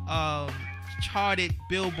 112 charted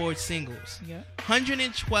Billboard singles. Yeah.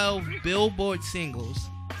 112 Billboard singles.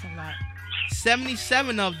 That's a lot.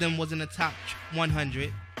 77 of them was in the top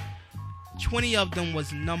 100. 20 of them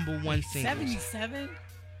was number one singles. 77?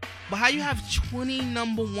 But how you have 20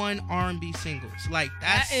 number one R&B singles? Like,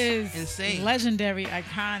 that's that is insane. Legendary,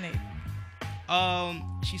 iconic.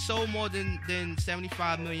 She sold more than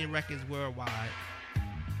 75 million records worldwide.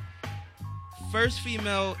 First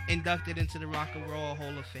female inducted into the Rock and Roll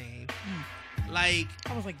Hall of Fame. Like,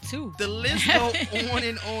 I was like 2. The list go on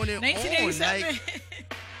and on and 1987. on. Like,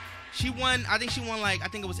 she won. I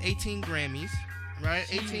think it was 18 Grammys, right?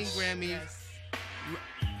 18 Grammys. Yes.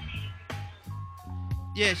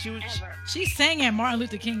 Yeah, she was. She sang at Martin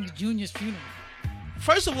Luther King Jr.'s funeral.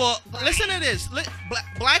 First of all, listen to this.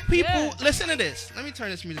 Black people, listen to this. Let me turn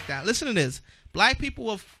this music down. Listen to this. Black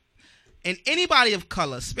people and anybody of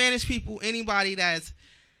color, Spanish people, anybody that's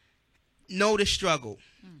know the struggle.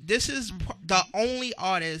 This is the only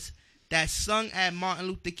artist that sung at Martin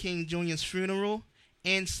Luther King Jr.'s funeral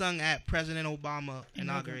and sung at President Obama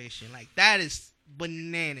inauguration. Like, that is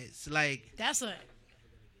bananas. Like, that's a...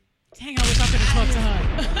 Dang, I wish I could have talked to her.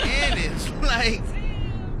 Bananas.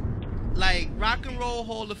 Like Rock and Roll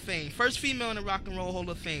Hall of Fame. First female in the Rock and Roll Hall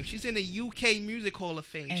of Fame. She's in the UK Music Hall of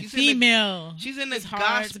Fame. And She's female. She's in the it's hard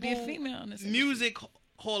Gospel to be a female in this Music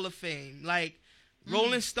Hall of Fame. Like,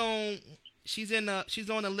 Rolling Stone, she's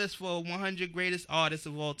on the list for 100 greatest artists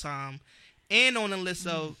of all time, and on the list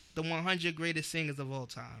of the 100 greatest singers of all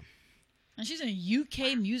time. And she's in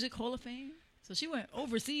UK Music Hall of Fame, so she went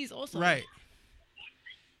overseas also. Right.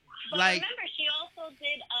 But remember, she also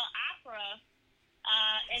did opera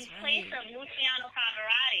in place of Luciano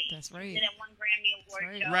Pavarotti. That's right. Did a 1 Grammy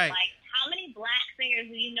Award show. Right. Like, how many black singers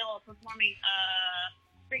do you know are performing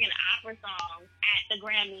freaking opera songs at the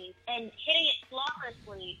Grammys and hitting it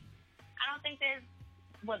flawlessly? I don't think there's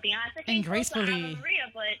Beyonce and gracefully. Maria,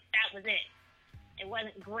 but that was it. It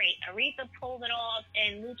wasn't great. Aretha pulled it off,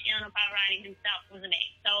 and Luciano Pavarotti himself was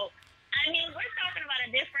amazing. So, I mean, we're talking about a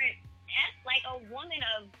different. That's like a woman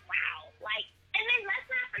of wow. Like, and then let's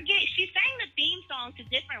not forget, she sang the theme song to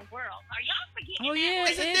Different World. Are y'all forgetting? Oh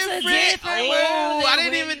yeah, it's a different world. I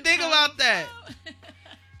didn't even think about that.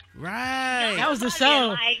 Right. That was the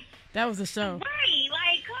show. Like, that was the show. Right.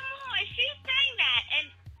 Like, come on, she sang that,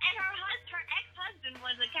 and her ex-husband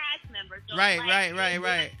was a cast member. So Right.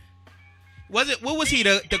 What was he,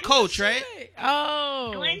 the coach, right?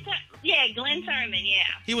 Oh. Glenn Turman, yeah.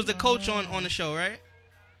 He was the coach on the show, right?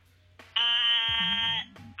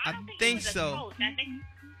 I don't think he was so. A coach.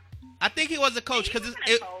 I think he was a coach because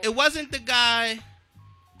it wasn't the guy.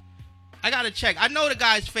 I gotta check. I know the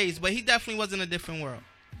guy's face, but he definitely was in a different world.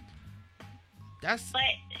 But she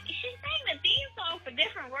sang the theme song for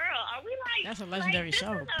Different World. Are we like? That's a legendary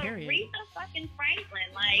show. This is Period. Aretha fucking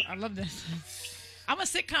Franklin. Like, I love this. I'm a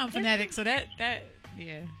sitcom fanatic, so that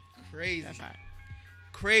yeah. Crazy. That's hot.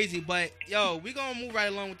 Crazy, but yo, we gonna move right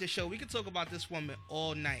along with this show. We could talk about this woman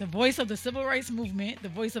all night. The voice of the civil rights movement, the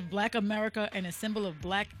voice of Black America, and a symbol of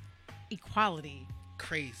Black equality.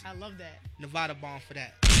 Crazy. I love that. Nevada bomb for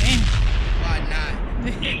that. Damn.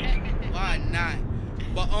 Why not?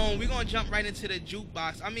 But we gonna jump right into the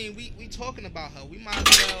jukebox. I mean, we talking about her.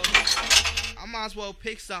 I might as well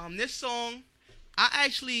pick something. This song,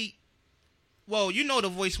 you know the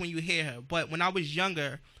voice when you hear her. But when I was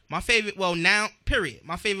younger, my favorite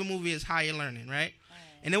movie is Higher Learning, right?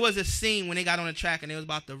 And there was a scene when they got on the track and they was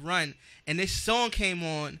about to run, and this song came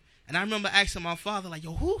on, and I remember asking my father, like,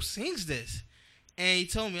 yo, who sings this? And he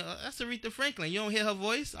told me, that's Aretha Franklin. You don't hear her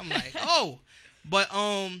voice? I'm like, oh. But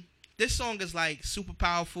this song is like super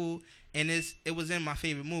powerful, and it was in my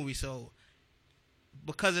favorite movie, so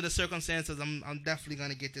because of the circumstances, I'm definitely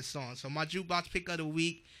gonna get this song. So my jukebox pick of the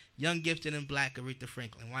week, Young, Gifted, and Black, Aretha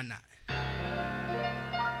Franklin. Why not?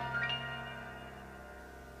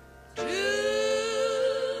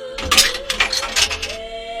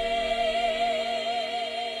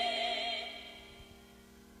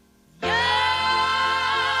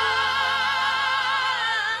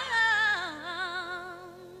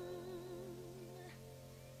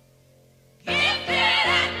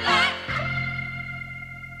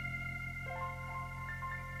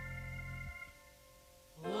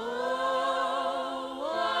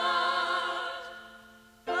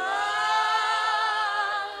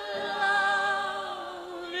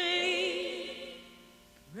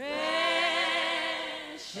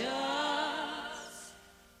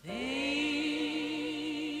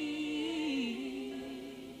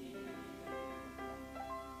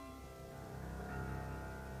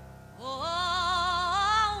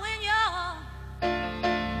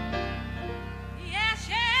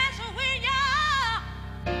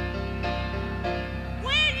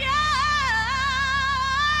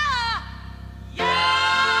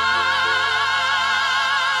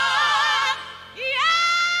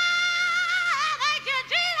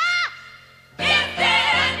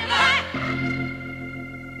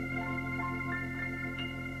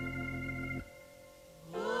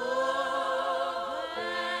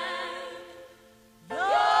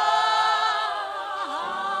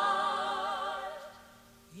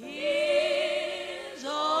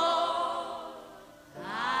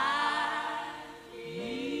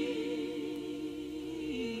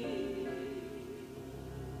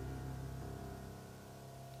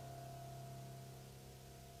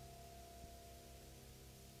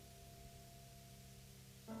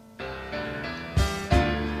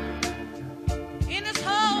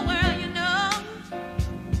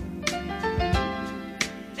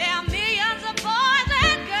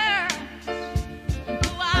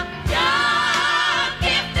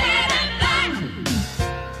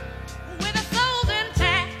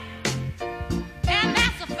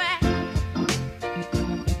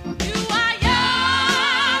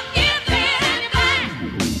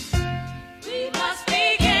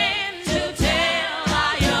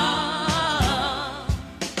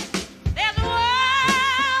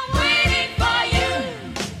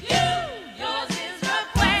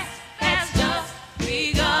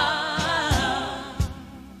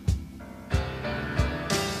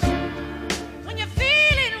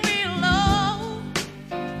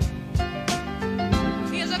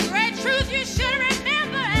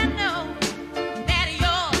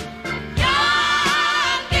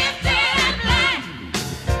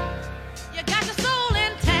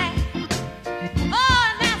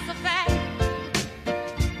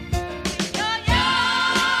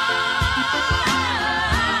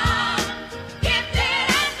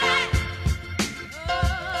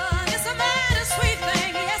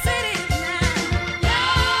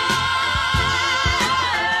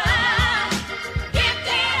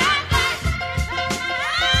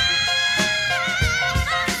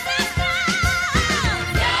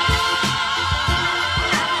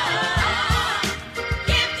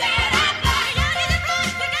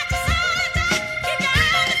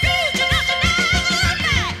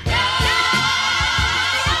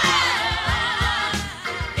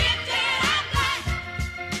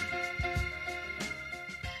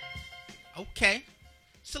 Okay.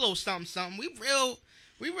 It's a little something. We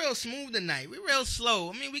real smooth tonight. We real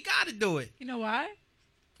slow. I mean, we gotta do it. You know why?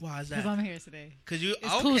 Why is that? Because I'm here today. Cause you.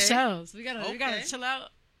 It's cool Chellz. We gotta chill out.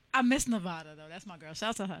 I miss Nevada though. That's my girl. Shout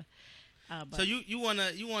out to her. So you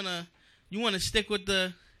wanna stick with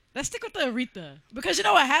the. Let's stick with the Aretha because you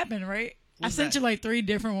know what happened, right? What's I sent that? you like 3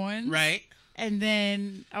 different ones. Right. And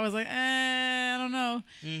then I was like, I don't know.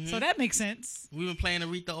 Mm-hmm. So that makes sense. We've been playing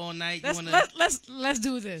Aretha all night. Let's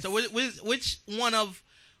do this. So which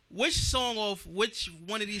song off which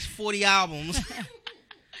one of these 40 albums?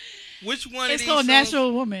 Which one? It's of these called songs?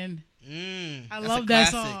 Natural Woman. I love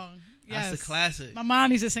that song. Yes. That's a classic. My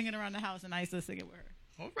mom used to sing it around the house, and I used to sing it with her.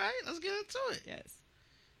 All right, let's get into it. Yes.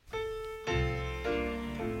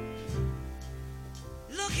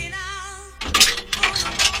 Looking out on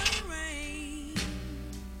the morning rain,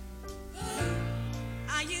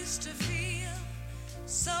 I used to feel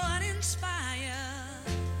so uninspired.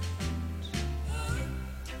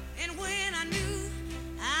 And when I knew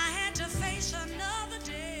I had to face another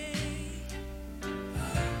day,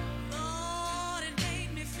 Lord, it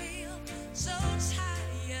made me feel so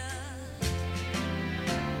tired.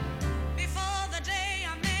 Before the day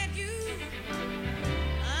I met you,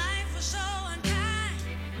 life was so unkind.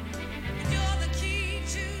 And you're the key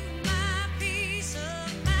to my peace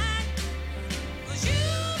of mind. 'Cause you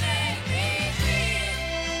make me feel,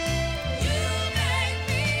 you make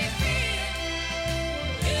me feel,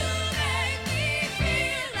 you make me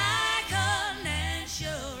feel like a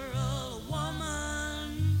natural woman.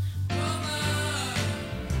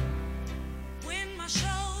 When my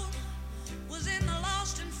soul was in the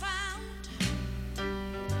lost and found,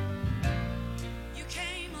 you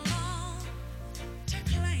came along to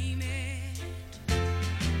claim it.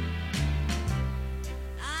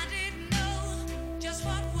 I didn't know just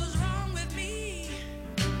what was wrong with me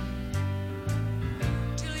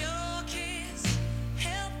till your kiss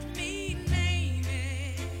helped me name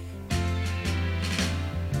it.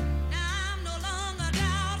 Now I'm no longer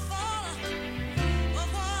doubtful of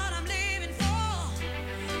what I'm living for.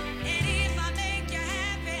 And if I make you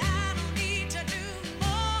happy, I don't need to do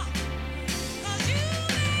more. 'Cause you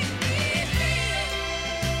make me feel,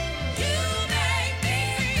 you make me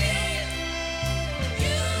feel,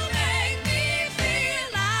 you make me feel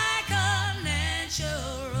like a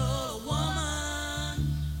natural woman.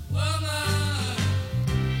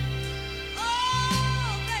 Oh,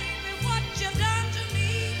 baby, what you've done to me,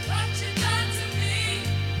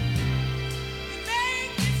 you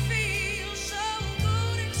make me feel so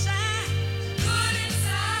good inside.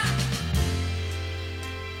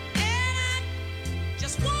 And I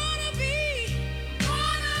just wanna be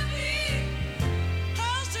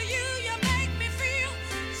close to you. You make me feel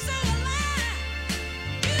so alive.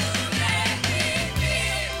 You make me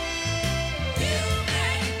feel, you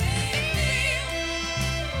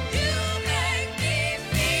make me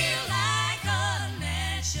feel like a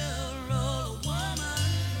natural woman.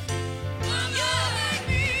 You make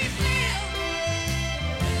me feel,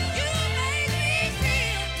 you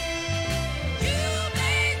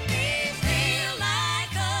make me feel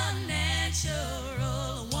like a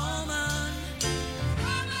natural woman.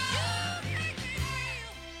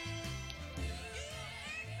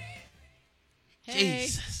 Hey,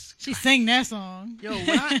 Jesus. she sang that song. Yo,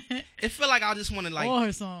 it feel like I just want to like all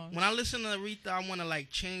her songs. when I listen to Aretha, I want to like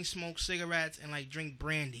chain smoke cigarettes and like drink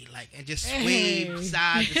brandy, like and just sway Hey.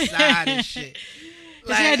 side to side and shit.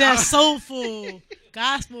 She had that soulful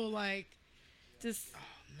gospel, like just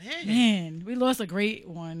man. We lost a great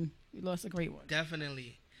one.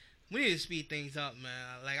 Definitely. We need to speed things up,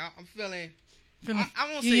 man. Like I'm feeling. Feeling-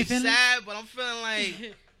 I won't you say ain't feeling it? sad, but I'm feeling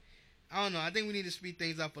like I don't know. I think we need to speed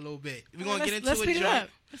things up a little bit. We're gonna get into let's a speed it joint. up.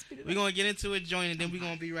 Let's speed it We're up. gonna get into a joint and then we're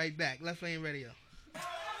gonna be right back. Left Lane Radio.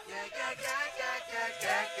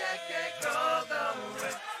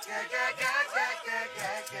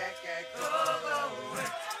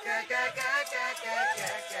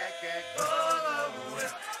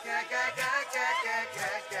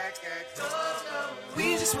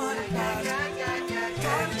 We just want to party,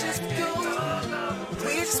 party just for you.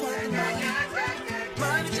 We just want the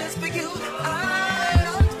money just for you. I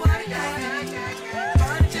don't want to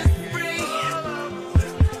party just for free.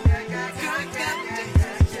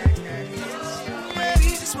 We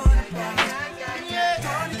just want to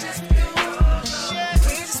party just for you.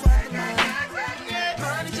 We just want the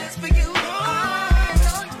money just for you. I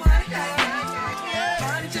don't want to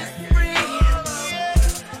party just for free.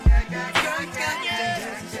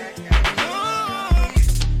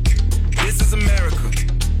 This is America.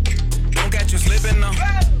 Don't catch you slipping now.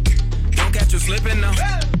 Don't catch you slipping now.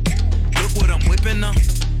 Look what I'm whipping now.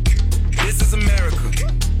 This is America.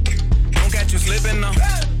 Don't catch you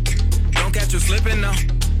slipping now.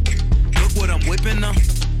 Look what I'm whipping now.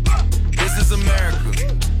 This is America.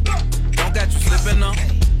 Don't got you slipping now.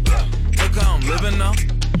 Look how I'm living now.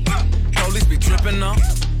 Police be tripping now.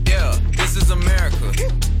 Yeah, this is America.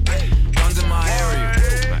 Guns in my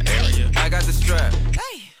area. I got the strap.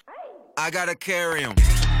 I gotta carry 'em.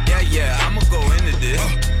 Yeah, I'ma go into this.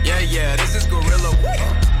 Yeah, this is gorilla.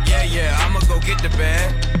 Yeah, I'ma go get the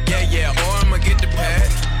bag. Yeah, or I'ma get the pad.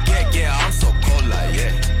 Yeah, I'm so cold like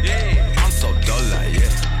yeah. I'm so dull like yeah.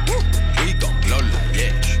 We gon' blow like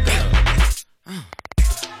yeah.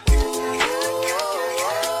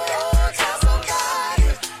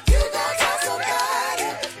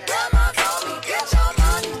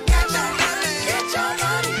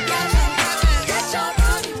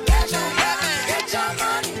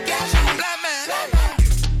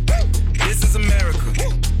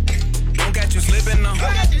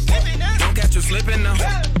 Slipping now.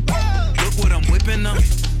 Look what I'm whipping now.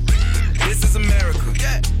 This is America.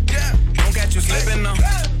 Don't catch you slipping now.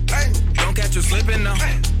 Don't catch you slipping now.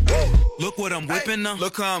 Look what I'm whipping now.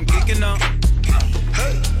 Look how I'm kicking now.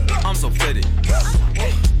 I'm so pretty.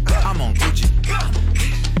 I'm on Gucci.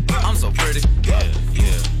 I'm so pretty.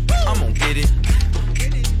 Yeah. I'm gonna get it.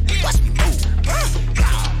 Watch me move.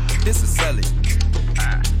 This is Sally.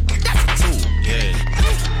 That's a tool.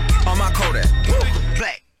 Yeah. On my Kodak.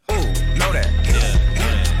 Black. Know that.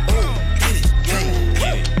 Yeah. Ooh, get it.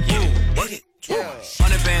 Yeah.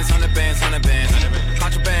 100 bands. Contraband.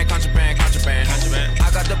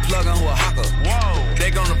 I got the plug on who a hawker. Whoa.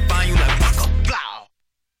 They gonna find you like Baka. Blah.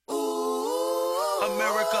 Ooh,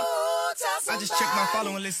 America. I just checked my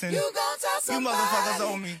follow and listen. You motherfuckers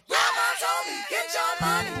owe me. Grandma told me, get your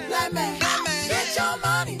money, black man. Get your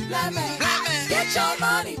money, black man. Get your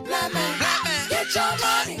money, black man. Get your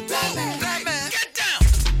money, black man. Get down.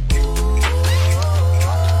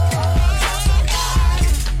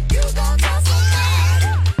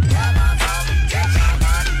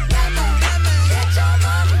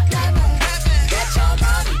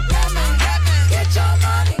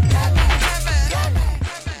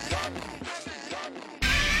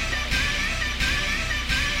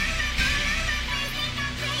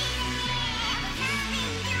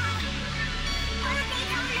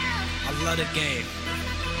 Love the game.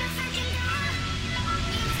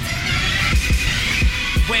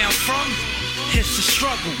 Where I'm from, it's a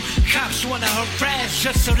struggle. Cops wanna harass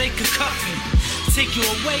just so they can cuff you. Take you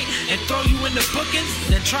away and throw you in the bookings,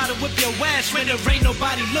 then try to whip your ass when there ain't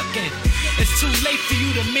nobody looking. It's too late for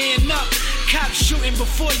you to man up. Cops shooting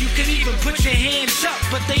before you could even put your hands up,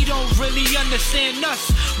 but they don't really understand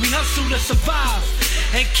us. We hustle to survive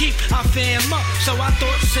and keep our fam up. So our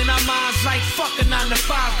thoughts in our minds like fuck a 9 to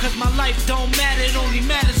 5. Cause my life don't matter, it only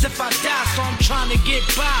matters if I die. So I'm trying to get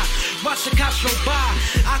by, watch the cops roll by.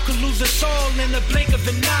 I could lose a soul in the blink of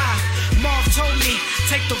an eye. Marv told me,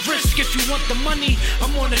 take the risk if you want the money.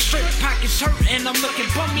 I'm on the strip, pockets hurt and I'm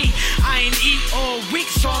looking bummy. I ain't eat all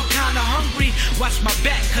week, so I'm kinda hungry. Watch my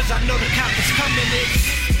back, cause I know the cop is coming.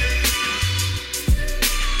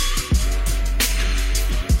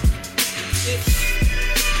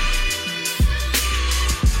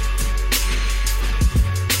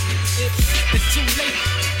 It's too late.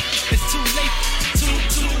 It's too late. Too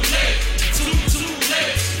late. Too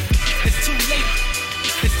late. It's too late.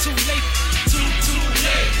 It's too late. Too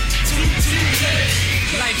late. Too late.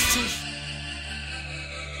 Life's too.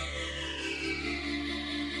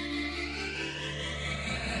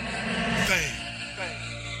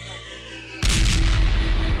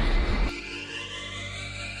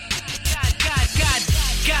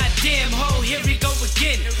 Goddamn ho, here we go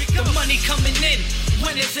again. The money coming in.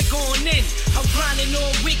 When is it going in? I'm grinding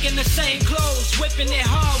all week in the same clothes, whipping it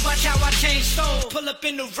hard, watch how I change souls. Pull up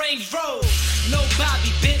in the Range Rover, no Bobby,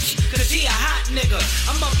 bitch, cause he a hot nigga.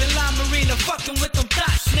 I'm up in La Marina, fucking with them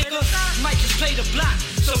thoughts, nigga. Might just play the block,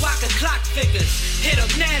 so I can clock figures. Hit up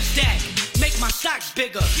NASDAQ, make my stocks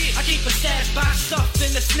bigger. I keep a stash box stuffed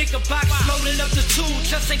in the sneaker box, rolling up the tool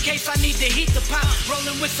just in case I need to heat the pot.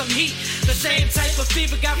 Rolling with some heat, the same type of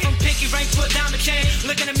fever got from pinky ring to a diamond chain.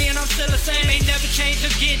 Looking at me and I'm still the same, ain't never changed,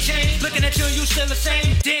 just get changed. Looking at you and you still the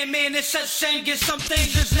same. Damn man, it's such a shame, get some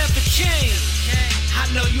things just never change. I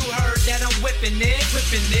know you heard that I'm whipping it.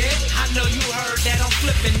 I know you heard that I'm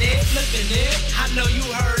flipping it. I know you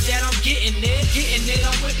heard that I'm getting it.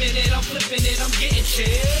 I'm whipping it, I'm flipping it, I'm getting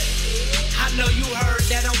shit. I know you heard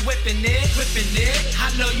that I'm whipping it. I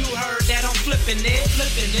know you heard that I'm flipping it.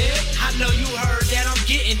 I know you heard that I'm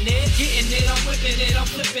getting it. I'm whipping it, I'm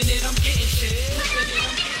flipping it, I'm getting shit.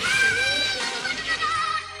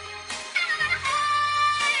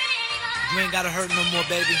 You ain't gotta hurt no more,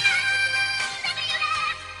 baby.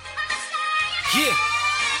 Yeah.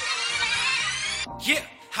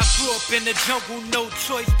 Grew up in the jungle, no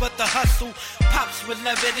choice but the hustle. Pops was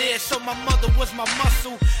never there, so my mother was my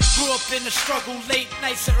muscle. Grew up in the struggle, late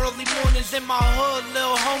nights and early mornings in my hood,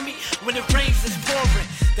 little homie. When it rains, it's pouring.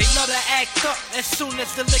 They love to act up as soon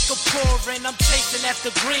as the liquor pouring. I'm chasing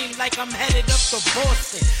after green like I'm headed up to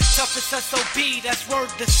Boston. Toughest SOB, that's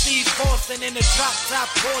word to Steve Boston in the drop top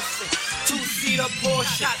Boston. Two-seater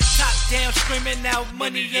Porsche, top down screaming out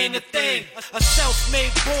money ain't a thing. A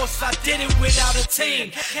self-made boss, I did it without a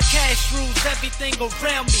team. Cash rules everything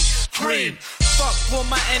around me. Cream. Fuck all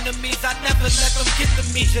my enemies, I never let them get to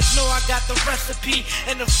me. Just know I got the recipe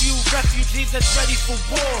and a few refugees that's ready for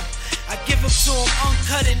war. I give them to them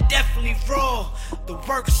uncut and definitely raw. The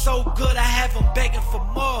work's so good, I have them begging for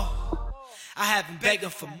more. I have them begging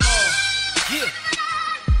for more. Yeah.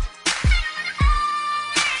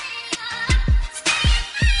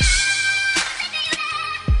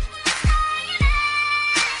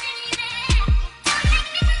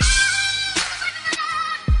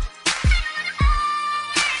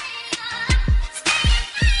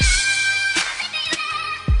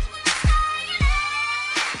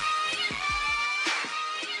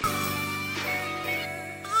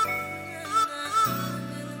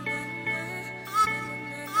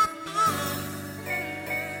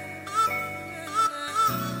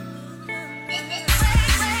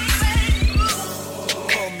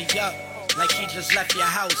 Like he just left your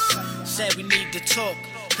house. Said we need to talk,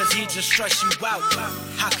 cause he just stressed you out.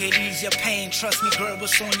 How could ease your pain? Trust me, girl,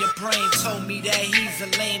 what's on your brain? Told me that he's a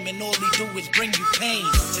lame and all he do is bring you pain.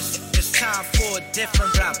 It's time for a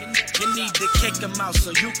different route. You need to kick him out so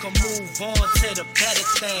you can move on to the better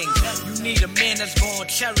thing. You need a man that's gonna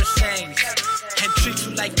cherish things and treat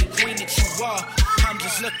you like the queen that you are. I'm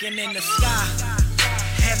just looking in the sky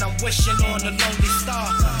and I'm wishing on a lonely star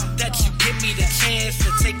that you give me the chance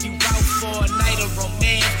to take you out for a night of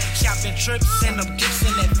romance. Shopping trips and I'm gifts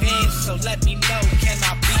in advance. So let me know, can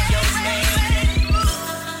I be your man?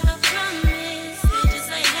 I promise, it's just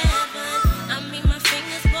like heaven. I mean my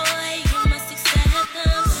fingers, boy, you must accept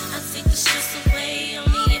them. I take the stress away,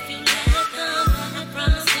 only if you let them. I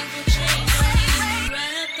promise things will change, only if you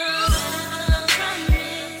let them. I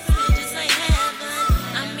promise, it's just like heaven.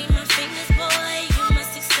 I mean my fingers, boy, you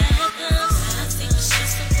must accept them. I take the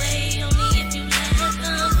stress away, only if you let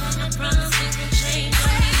them. I promise things will change,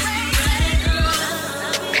 only if you let them.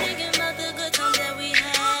 I be thinking about the good times that we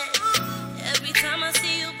had. Every time I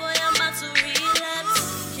see you, boy, I'm about to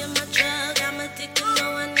relapse. You're my drug, I'm addicted,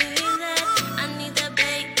 no, I need that. I need that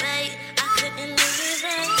baby, I couldn't live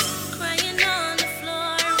without. Crying on the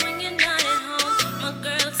floor when you're not at home. My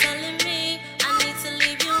girl telling me I need to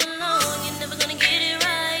leave you alone. You're never gonna get it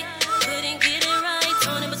right, couldn't get it right.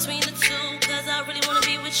 Torn in between the two, cause I really wanna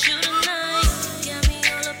be with you tonight. Got me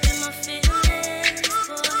all up in my feelings,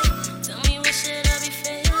 boy. Tell me what should I be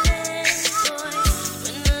feeling, boy?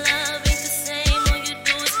 When the love ain't the same, all you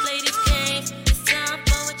do is play these games. It's time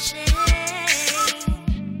for a change.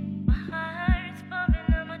 My heart's bumping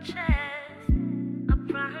on my chest. I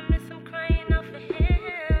promise I'm crying out for him,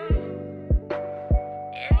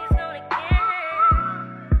 and he's gonna get it.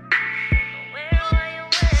 Where are you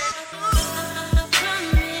with? I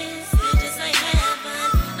promise, it's just like heaven.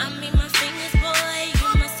 I mean my fingers, boy, you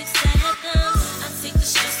must accept them. I take the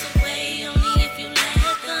stress away, only if you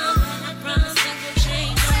let them. I promise things will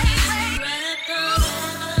change, only if you let them.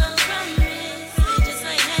 I promise, it's just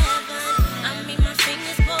like heaven. I mean my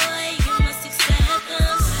fingers, boy, you must accept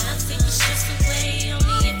them. I take the stress away,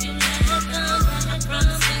 only if you let them. I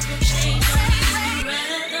promise things will change, only if you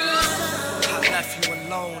let them. I left you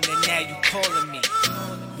alone and now you calling me.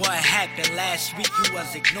 What happened last week? You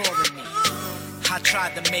was ignoring me. I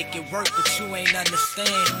tried to make it work, but you ain't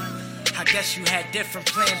understand. I guess you had different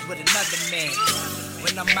plans with another man.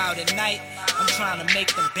 When I'm out at night, I'm trying to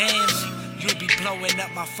make them bands. You be blowing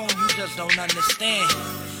up my phone, you just don't understand.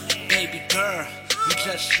 Baby girl, you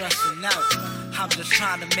just stressing out. I'm just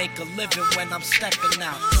trying to make a living when I'm stepping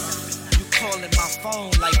out. You calling my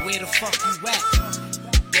phone like where the fuck you at?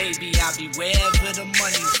 Baby, I be wherever the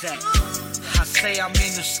money's at. I say I'm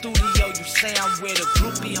in the studio, you say I'm with a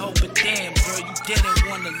groupie, oh, but damn, girl, you didn't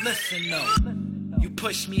want to listen, though. You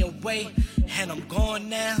pushed me away, and I'm gone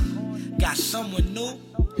now. Got someone new,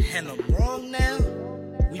 and I'm wrong now.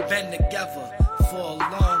 We've been together for a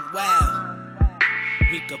long while.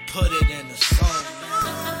 We could put it in a song.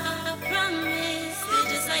 I promise,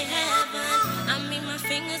 it's just like heaven. I mean my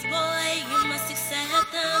fingers, boy, you must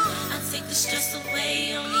accept them. I take the stress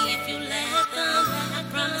away, only if you let them. I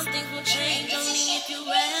promise things will change, only if you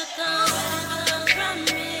let them. I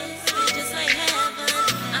promise, it's just like heaven.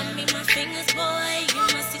 I mean my fingers, boy, you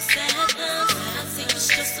must accept them. I take the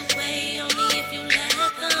stress away, only if you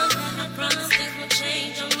let them.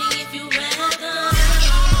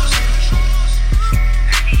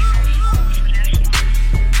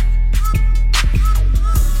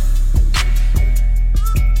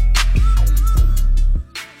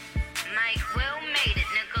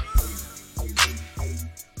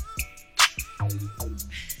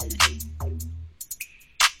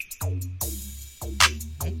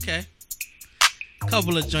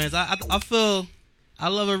 Couple of joints. I feel I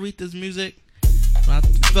love Aretha's music. I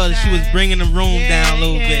felt she was bringing the room down a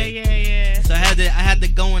little bit. Yeah. So I had to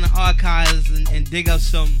go in the archives and dig up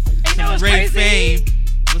some Ray Fame.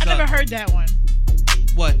 I never heard that one.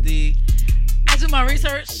 What I do my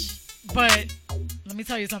research, but let me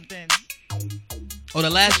tell you something. Oh, the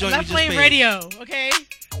last joint we Left just Lane played. Radio, okay?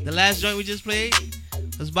 The last joint we just played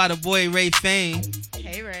was by the boy Ray Fame.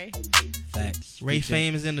 Hey, Ray. Facts. Ray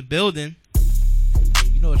Fame is in the building.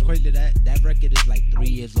 You know, it's crazy that record is like 3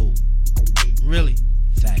 years old. Really?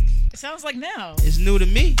 Facts. It sounds like now. It's new to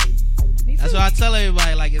me. That's what I tell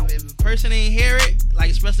everybody. Like, if a person ain't hear it, like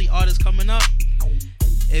especially artists coming up,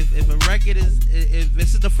 if a record if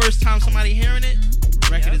this is the first time somebody hearing it, the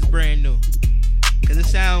record is brand new. Cause it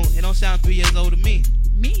don't sound 3 years old to me.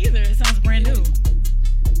 Me either. It sounds brand new.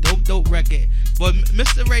 Dope record. But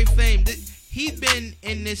Mr. Ray Fame, he's been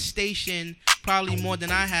in this station probably more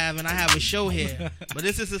than I have, and I have a show here. But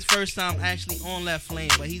this is his first time actually on Left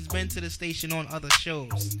Lane. But he's been to the station on other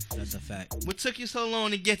shows. That's a fact. What took you so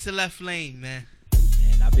long to get to Left Lane, man?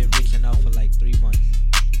 Man, I've been reaching out for like 3 months.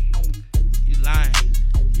 You lying.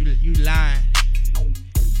 You lying.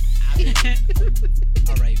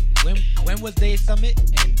 All right. When was Day Summit?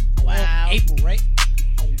 And wow. April, right?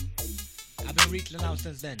 I've been reaching out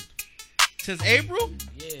since then. Since April?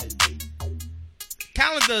 Yeah.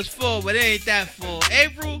 Calendar's full, but it ain't that full.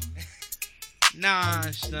 April? Nah,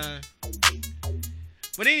 son.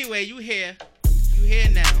 But anyway, you here. You here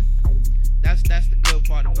now. That's the good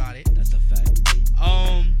part about it. That's a fact.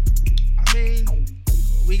 I mean,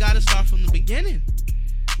 we gotta start from the beginning.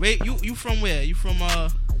 Wait, you from where? You from I'm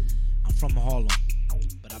from Harlem,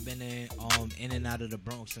 but I've been in and out of the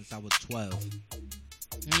Bronx since I was 12.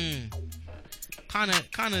 Kinda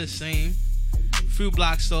the same. Few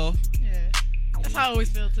blocks off. Yeah. That's how I always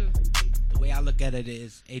feel too. The way I look at it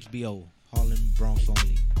is HBO, Harlem, Bronx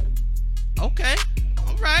only. Okay.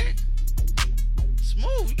 All right.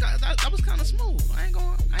 Smooth. You guys, that was kind of smooth. I ain't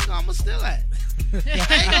gonna steal that. I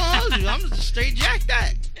ain't gonna hold you. I'm just straight jack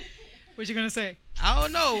that. What you gonna say? I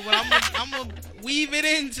don't know, but I'm gonna weave it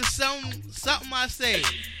into something I say,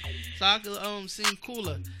 so I could seem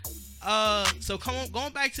cooler. So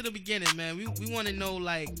going back to the beginning, man. We want to know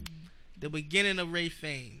like the beginning of Ray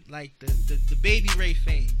Fame, like the baby Ray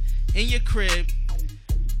Fame in your crib.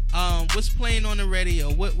 What's playing on the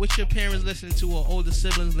radio? What's your parents listening to or older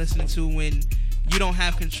siblings listening to when you don't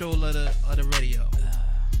have control of the radio?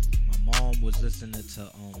 My mom was listening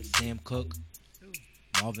to Sam Cooke,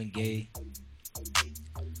 Marvin Gaye,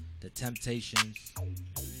 The Temptations.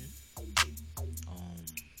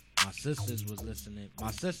 My sister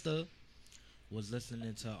was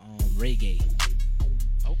listening to reggae.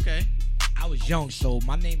 Okay. I was young, so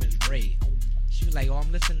my name is Ray. She was like, "Oh,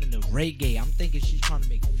 I'm listening to reggae." I'm thinking she's trying to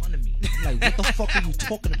make fun of me. I'm like, "What the fuck are you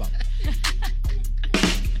talking about?"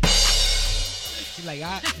 She's like,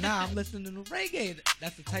 "Nah, I'm listening to reggae.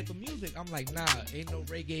 That's the type of music." I'm like, "Nah, ain't no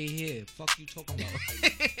reggae here. Fuck you talking about."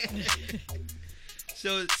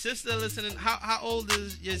 So, sister listening, how old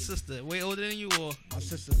is your sister? Way older than you, or? My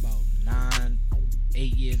sister's about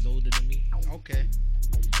 8 years older than me. Okay.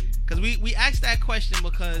 Because we asked that question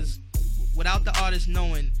because without the artist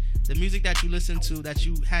knowing, the music that you listen to that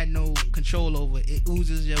you had no control over, it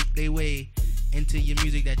oozes their way into your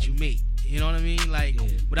music that you make. You know what I mean? Like,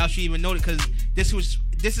 without you even knowing it, because this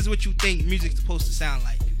is what you think music's supposed to sound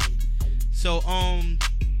like. So,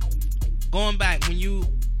 going back, when you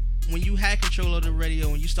had control of the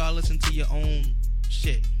radio and you started listening to your own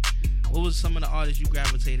shit, what was some of the artists you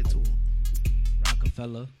gravitated to?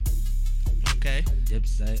 Rockefeller. Okay.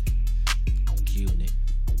 Dipset. Q-Nick.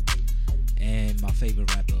 And my favorite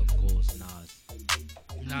rapper, of course,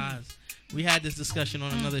 Nas. We had this discussion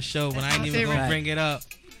on another show, but I ain't even gonna bring it up.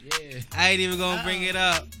 Yeah. I ain't even gonna bring it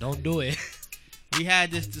up. Don't do it. We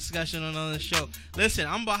had this discussion on another show. Listen,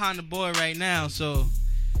 I'm behind the board right now, so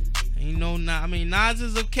ain't no Nas. I mean, Nas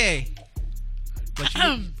is okay,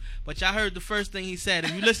 but y'all heard the first thing he said.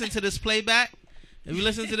 If you listen to this playback,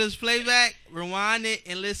 rewind it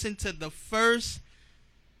and listen to the first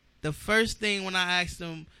thing when I asked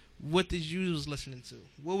him what did you was listening to.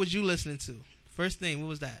 What was you listening to? First thing, what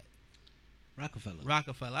was that? Rockefeller.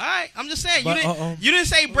 All right, I'm just saying you didn't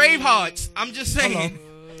say Bravehearts. I'm just saying.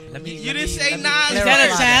 You didn't say Nas. Is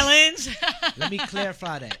that a challenge? Let me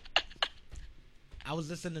clarify that. I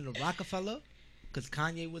was listening to Rockefeller because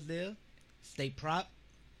Kanye was there, State Prop,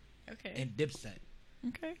 and Dipset.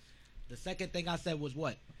 Okay. The second thing I said was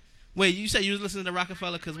what? Wait, you said you was listening to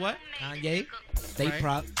Rockefeller because what? Kanye, State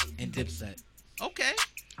Prop, and Dipset. Okay.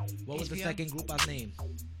 What was the second group I named?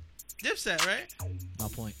 Dipset, right? My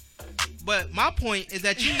point. But my point is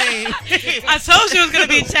that you named. I told you it was gonna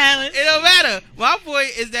be a challenge. It don't matter. My point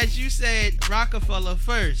is that you said Rockefeller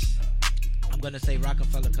first. I'm gonna say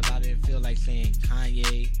Rockefeller because I didn't feel like saying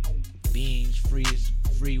Kanye, Beans,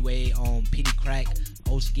 Freeway, Petey Crack,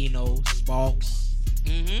 Oskino, Sparks,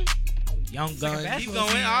 Young Gun. Keep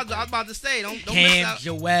going. I was about to say, don't miss Cam, out.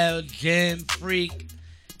 Joel, Jim, Freak.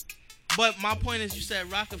 But my point is, you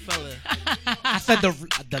said Rockefeller. I said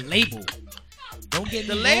the label. Don't get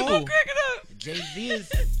the me label. wrong. Jay-Z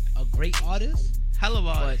is a great artist. Hell of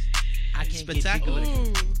artist. But I can't Spectacular. get jiggy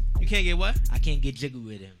with him. You can't get what? I can't get jiggy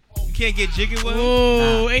with him. You can't get jiggy with him?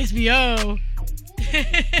 Ooh, HBO.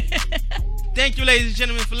 Thank you, ladies and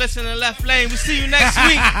gentlemen, for listening to Left Lane. We'll see you next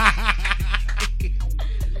week.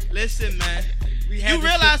 Listen, man. You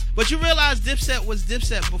realize Dipset was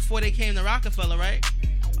Dipset before they came to Rockefeller, right?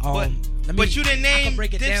 But you didn't name I can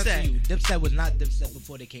break it Dipset. down to you. Dipset was not Dipset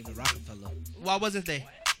before they came to Rockefeller. Why wasn't they?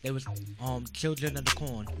 They was Children of the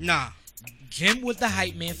Corn. Nah. Jim was the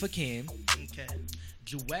hype man for Cam. Okay.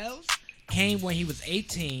 Jewels came when he was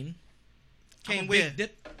 18. Came where?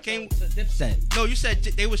 Came to Dipset. No, you said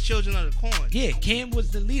they was Children of the Corn. Yeah, Cam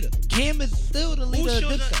was the leader. Cam is still the leader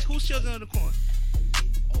of Dipset. Who's Children of the Corn?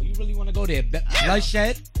 Oh, you really want to go there?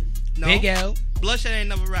 Bloodshed, No. Big L. Bloodshed ain't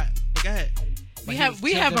never rap. Go ahead. We have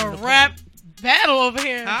a rap battle over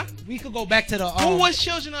here. Huh? We could go back to the. Who was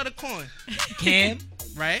Children of the Corn? Cam,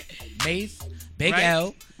 right? Mace, Big Right.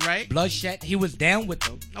 L, right? Bloodshed. He was down with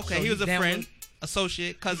them. Okay, So he was he's a down friend, with-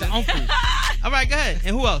 associate, cousin, uncle. All right, go ahead.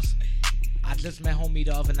 And who else? I just met homie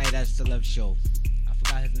the other night at a celeb show. I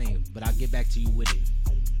forgot his name, but I'll get back to you with it.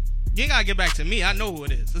 You ain't gotta get back to me. I know who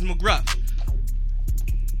it is. It's McGruff.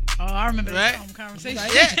 Oh, I remember Right? that conversation.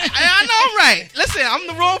 Yeah, I know, right? Listen, I'm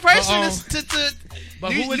the wrong person Uh-oh. to But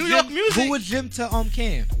New, who was New Jim, York music. Who was Jim to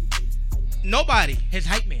Cam? Nobody. His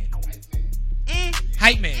hype man.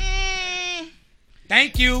 Hype man.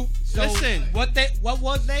 Thank you. So Listen. what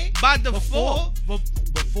was they? By default.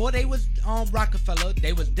 Before they was Rockefeller,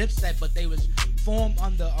 they was Dipset, but they was formed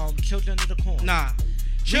under Children of the Corn. Nah.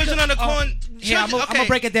 Children of the Corn. Here, I'm gonna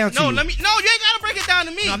break it down to you. No, you ain't gotta break it down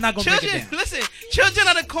to me. No, I'm not gonna break it down. Listen, Children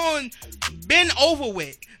of the Corn been over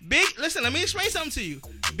with. Listen, let me explain something to you.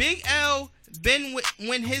 Big L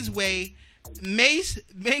went his way. Mace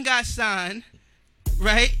Ben got signed,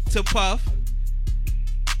 right, to Puff.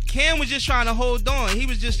 Cam was just trying to hold on. He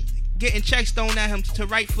was just getting checks thrown at him to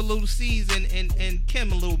write for Little C's and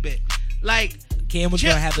Kim a little bit. Like Cam was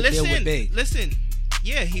gonna have to deal with Big. Listen,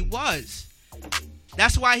 yeah, he was.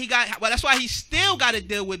 That's why he got. Well, that's why he still got to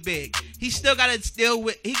deal with Big. He still got to deal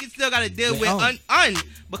with. He still got to deal with Un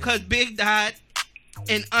because Big died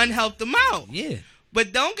and Un helped him out. Yeah.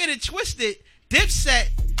 But don't get it twisted. Dipset.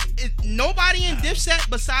 Nobody in Dipset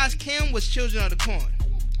besides Cam was Children of the Corn.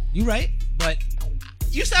 You right, but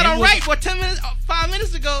you said all right. But 5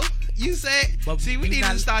 minutes ago, you said. See, we need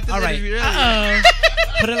to start this interview earlier.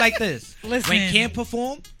 Put it like this: Listen. when Cam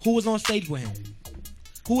performed, who was on stage with him?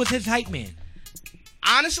 Who was his hype man?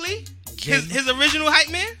 Honestly, Jim. his original hype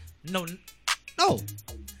man? No.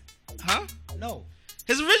 Huh? No.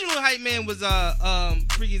 His original hype man was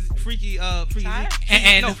Freaky Zeke.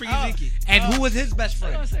 And no, Freaky Zeke. And who was his best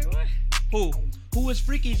friend? Say what? Who was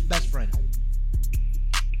Freaky's best friend?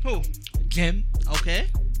 Who? Jim. Okay.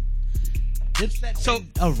 Dipset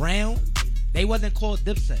been around. They wasn't called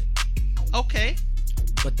Dipset. Okay.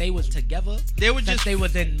 But they was together. They were since they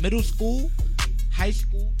was in middle school, high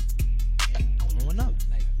school, and growing up.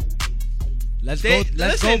 Like, let's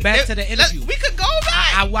go back to the interview. We could go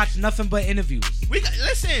back. I watched nothing but interviews.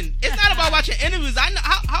 Listen. It's not about watching interviews. I know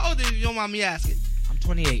how old are you? Don't mind me asking. I'm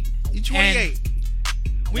 28. You're 28.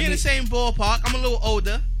 We in the same ballpark. I'm a little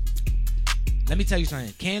older. Let me tell you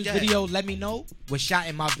something. Cam's video, Let Me Know, was shot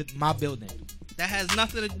in my building. That has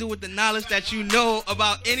nothing to do with the knowledge that you know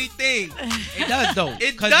about anything. It does, though.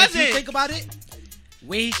 It doesn't. If you think about it,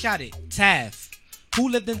 where he shot it, Taft. Who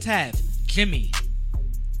lived in Taft? Jimmy.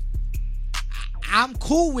 I'm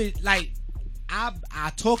cool with, like, I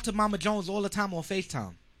talk to Mama Jones all the time on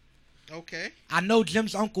FaceTime. Okay. I know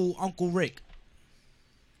Jim's uncle, Uncle Rick.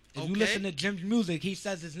 If you Okay. listen to Jim's music, he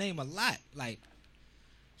says his name a lot. Like,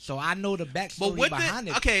 so I know the backstory behind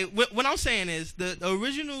it. Okay, what I'm saying is the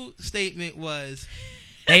original statement was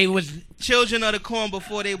they was Children of the Corn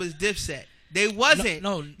before they was Dipset. They wasn't.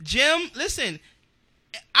 No. Jim, listen.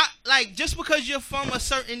 Just because you're from a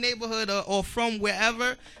certain neighborhood or from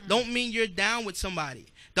wherever, don't mean you're down with somebody.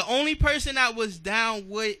 The only person that was down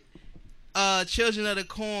with Children of the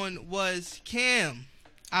Corn was Cam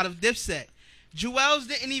out of Dipset. Jewels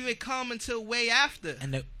didn't even come until way after.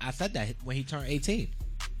 And I said that when he turned 18.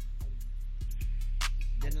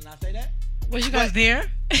 Didn't I say that? Was you guys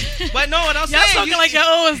there? But no, what I'm Y'all saying, talking like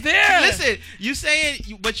y'all was there. Listen, you saying,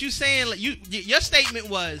 like, your statement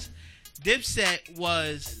was Dipset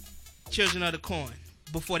was Children of the Corn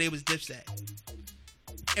before they was Dipset.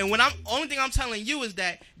 And only thing I'm telling you is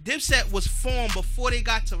that Dipset was formed before they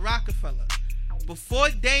got to Rockefeller. Before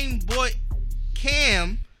Dame bought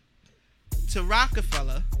Cam to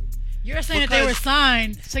Rockefeller. You're saying that they were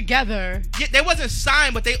signed together. Yeah, they wasn't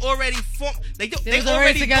signed, but they already formed. They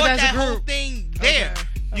already bought that whole thing there. Okay.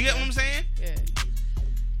 You get what I'm saying? Yeah.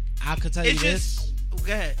 I could tell you this.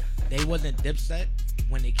 Go ahead. They wasn't Dipset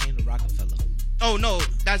when they came to Rockefeller. Oh no,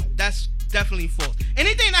 that's definitely false.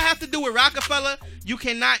 Anything that have to do with Rockefeller, you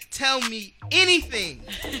cannot tell me anything.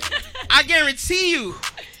 I guarantee you.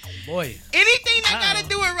 Boy. Anything that got to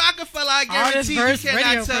do with Rockefeller, I guarantee you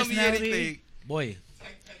cannot tell me anything. Boy.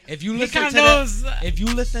 If you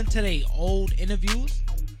listen to their old interviews,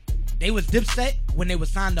 they was Dipset when they was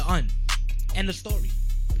signed to Un. End of story.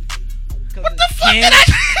 What the fuck?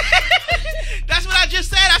 That's what I just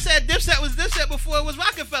said. I said Dipset was Dipset before it was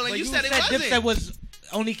Rockefeller. You said it wasn't. Dipset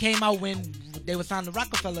only came out when they were signed to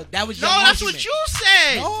Rockefeller. That was your that's argument. what you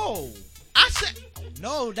said. No. I said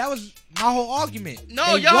no. That was my whole argument.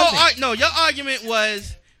 No, your argument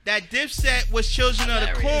was that Dipset was Children of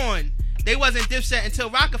the Corn. They wasn't Dipset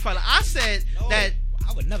until Rockefeller. I said that.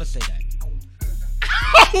 I would never say that.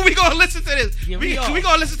 We gonna listen to this. Yeah, we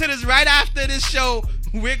gonna listen to this right after this show.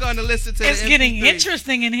 We're gonna listen to. It's getting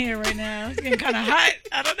interesting in here right now. It's getting kind of hot.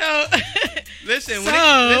 I don't know. Listen,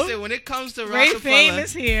 when it comes to Ray Rockefeller, Fame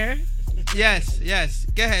is here. Yes.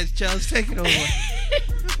 Go ahead, Chellz, take it over.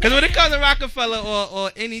 Because when it comes to Rockefeller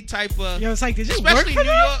or any type of, it's like, did you especially work for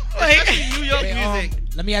New York, especially New York music.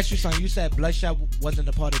 Let me ask you something. You said Bloodshot wasn't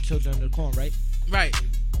a part of Children of the Corn, right? Right.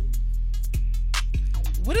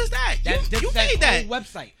 What is that? You made that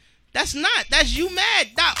website. That's not. That's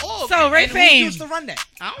youmad.org. So Ray Fame. Who used to run that?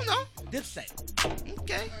 I don't know. Dipset.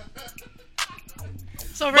 Okay.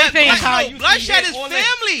 So Ray Fame. Bloodshot is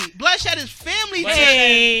family. Bloodshot is family.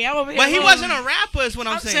 Hey, I'm over here. But he wasn't a rapper, is what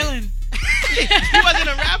I'm saying. Chilling. He wasn't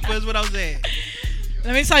a rapper, is what I'm saying.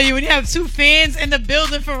 Let me tell you, when you have two fans in the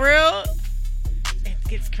building for real, it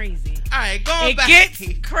gets crazy. All right, going back. It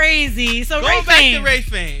gets crazy. So going back to Ray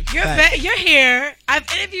Fame. You're here. I've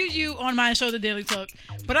interviewed you on my show, The Daily Talk,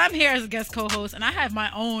 but I'm here as a guest co-host, and I have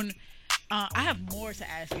my own. I have more to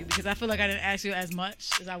ask you because I feel like I didn't ask you as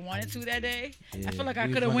much as I wanted to that day. Yeah, I feel like I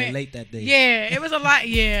could have went late that day. Yeah, it was a lot.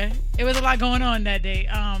 Yeah, it was a lot going on that day.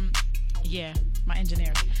 Yeah, my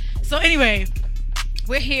engineer. So anyway,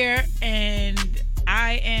 we're here, and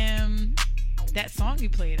I am that song you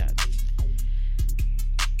played.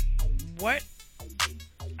 What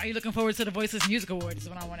are you looking forward to the Voiceless Music Award? Is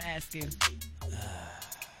what I want to ask you.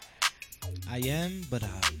 I am, but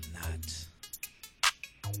I'm not.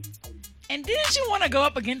 And didn't you want to go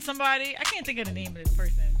up against somebody? I can't think of the name of this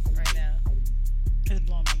person right now. It's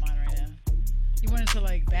blowing my mind right now. You wanted to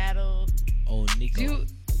like battle. Oh, Nico.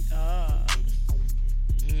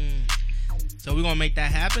 So we're gonna make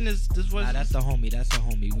that happen? Is this what? Nah, that's the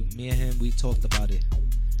homie. Me and him, we talked about it.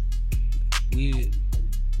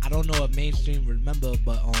 I don't know if mainstream remember,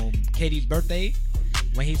 but Katie's birthday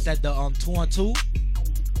when he said the 2-on-2.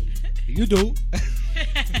 You do.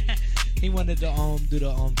 He wanted to do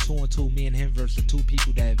the 2-on-2, me and him versus two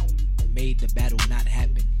people that made the battle not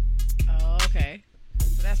happen. Oh, okay.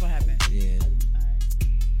 So that's what happened. Yeah.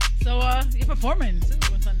 All right. So you're performing too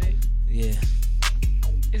on Sunday. Yeah.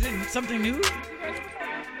 Is it something new?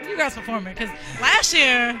 You guys performing? Because last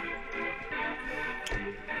year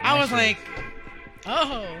I was like,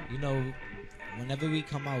 oh. You know, whenever we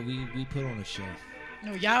come out, we put on a show.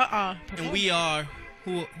 No, y'all are. And we are.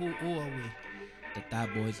 Who are we? The Thigh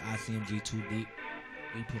Boys, ICMG, Too Deep.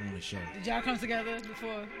 We put on a show. Did y'all come together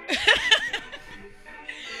before?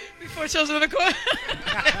 Before Children of the Corn?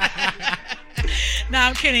 Nah,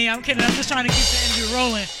 I'm kidding. I'm just trying to keep the interview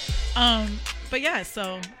rolling. But yeah,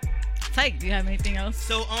 so Tyke, do you have anything else?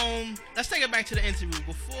 So let's take it back to the interview.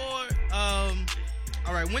 Before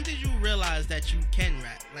all right, when did you realize that you can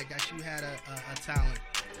rap? Like that you had a talent,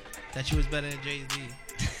 that you was better than Jay-Z?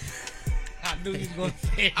 I knew he was going to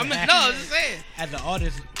say it. I'm just saying. As an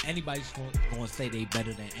artist, anybody's going to say they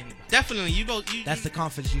better than anybody. Definitely. That's the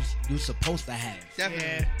confidence you're supposed to have.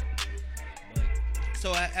 Definitely. Yeah.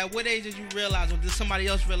 So at what age did you realize, or did somebody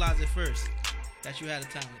else realize it first, that you had a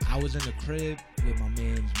talent? I was in the crib with my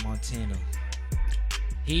man Montana.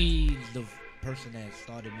 He's the person that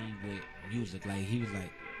started me with music. Like, he was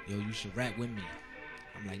like, yo, you should rap with me.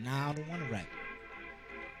 I'm like, nah, I don't want to rap.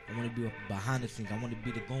 I want to be behind the scenes. I want to be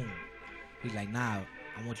the goon. He's like, nah,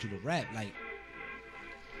 I want you to rap. Like,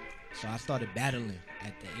 So I started battling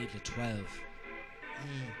at the age of 12.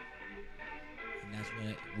 And that's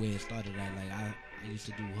where it started at. Like I used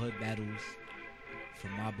to do hood battles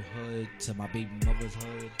from my hood to my baby mother's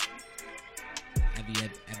hood.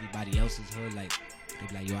 Everybody else's hood. Like they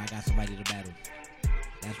be like, yo, I got somebody to battle.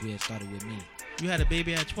 That's where it started with me. You had a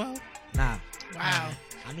baby at 12? Nah. Wow.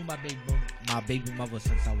 I knew my baby mother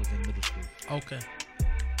since I was in middle school. Okay.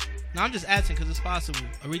 Now I'm just asking because it's possible.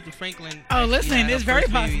 Aretha Franklin. Oh, listen, it's very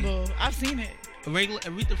baby. possible. I've seen it.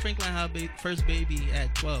 Aretha Franklin had her first baby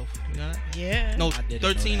at 12. You know that? Yeah. No,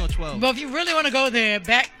 13 or 12. But if you really want to go there,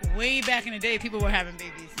 way back in the day, people were having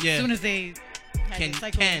babies. Yeah. As soon as they had their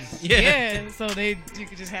cycles. Yeah. So you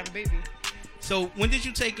could just have a baby. So when did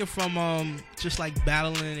you take it from just like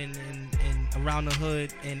battling and around the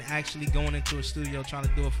hood and actually going into a studio trying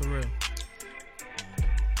to do it for real?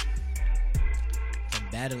 From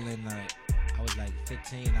battling, I was like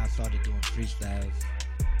 15. I started doing freestyles.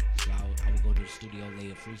 So I would go to the studio,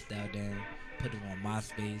 lay a freestyle down, put it on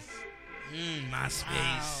MySpace. MySpace.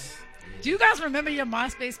 Wow. Do you guys remember your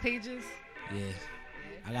MySpace pages? Yeah.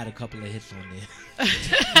 I got a couple of hits on there.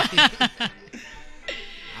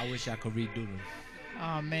 I wish I could redo them.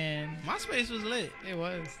 Oh man, MySpace was lit. It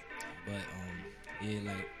was. But yeah,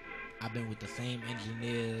 like I've been with the same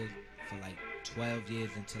engineer for like 12 years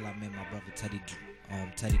until I met my brother Teddy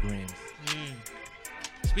Grams.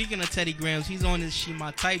 Speaking of Teddy Grams, he's on this She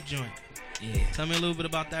My Type joint. Yeah. Tell me a little bit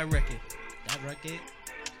about that record. That record,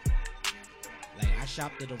 like I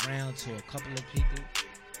shopped it around to a couple of people,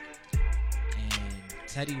 and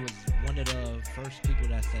Teddy was one of the first people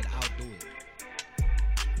that said, "I'll do it."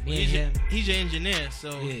 He's your engineer,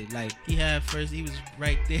 so yeah, like he was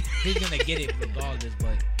right there. He's gonna get it regardless,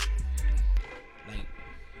 but like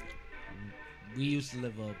we used to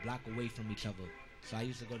live a block away from each other, so I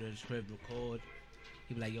used to go to his crib, record.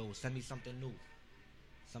 He'd be like, "Yo, send me something new,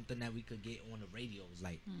 something that we could get on the radio,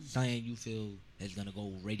 like something you feel is gonna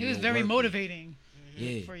go radio." He was very motivating.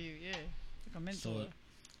 Yeah, for you, yeah, like a mentor.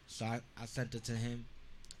 So I sent it to him.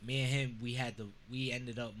 Me and him, we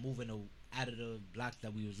ended up moving out of the block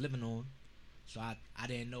that we was living on, so I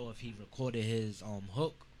didn't know if he recorded his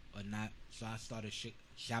hook or not, so I started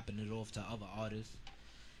shopping it off to other artists,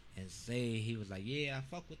 and he was like, yeah, I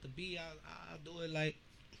fuck with the beat, I'll do it. Like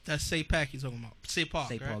that's Say Pack you talking about. Say Park,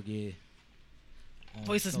 Say right? Park, yeah.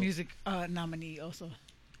 Voiceless Music nominee, also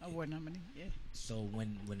award nominee, yeah. So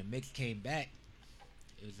when the mix came back,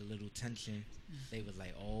 it was a little tension. They was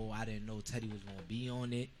like, oh, I didn't know Teddy was gonna be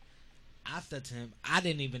on it. I said to him, I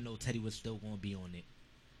didn't even know Teddy was still going to be on it.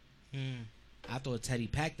 I thought Teddy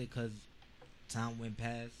packed it because time went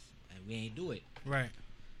past and we ain't do it. Right.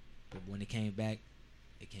 But when it came back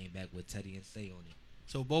with Teddy and Say on it.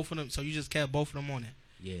 So both of them, so you just kept both of them on it?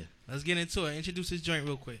 Yeah. Let's get into it. Introduce this joint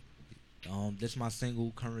real quick. This is my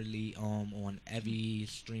single currently on every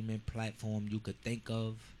streaming platform you could think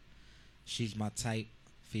of. She's My Type,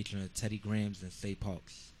 featuring Teddy Grams and Say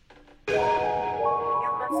Parks.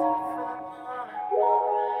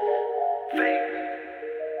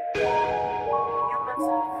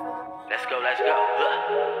 Let's go.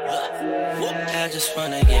 I just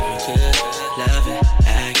wanna give you good loving.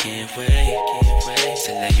 I can't wait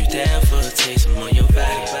to lay you down for a taste of on your body.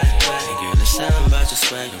 And girl, it's something about your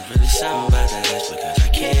swag, and really something about that life, because I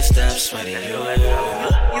can't stop sweating you.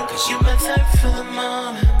 Cause you my type for the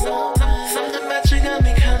moment. Something about you got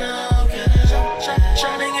me kinda open.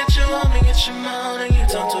 Tryna get you on me, get you moaning. You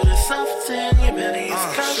don't do this often, your belly is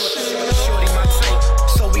conscious. Shorty my type,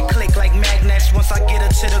 so we click like magnets. Once I get her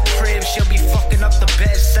to the crib, she'll be fucking up the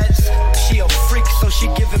bed sets. She a freak, so she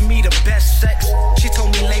giving me the best sex. She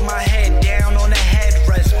told me lay my head down on the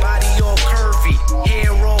headrest. Body all curvy,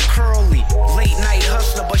 hair all curly. Late night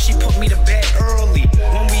hustler, but she put me to bed early.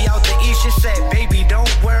 When we out to eat, she said, baby, don't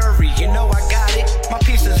worry. You know I got it, my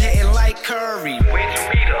pieces hitting like Curry. Where'd you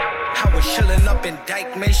meet her? I was chillin' up in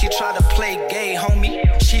Dykeman. She tried to play gay, homie.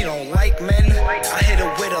 She don't like men. I hit her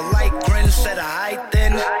with a light grin, said I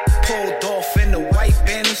then pulled off in the white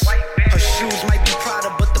bins. Her shoes might be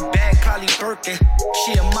Prada, but the bag probably Birkin.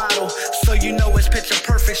 She a model, so you know it's picture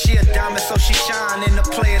perfect. She a diamond, so she shine in the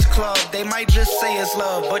Players Club. They might just say it's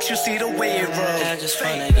love, but you see the way it rubs. I just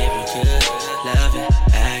wanna give you good loving.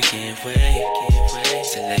 I can't wait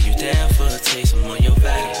to lay you down for a taste of on your body.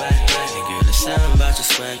 And girl, it's something about your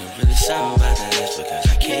swag, and really something about that life, because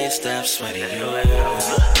I can't stop sweating you.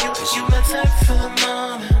 Cause you my type for the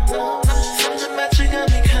moment. Something about you got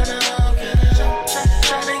me kinda open.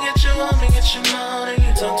 Tryna get you on me, get you moaning.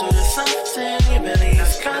 You don't do this often, your belly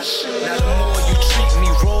is crushing. Now the more you treat me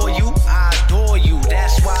royal, I adore you.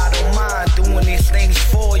 That's why I don't mind doing these things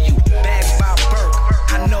for you. Bags by Burke,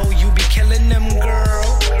 I know you be killing them,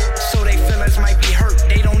 girl.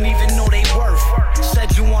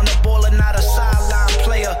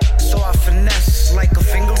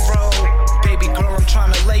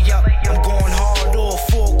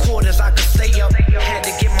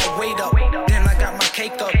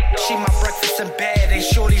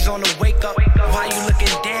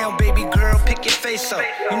 face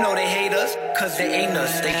up. You know they hate us, cause they ain't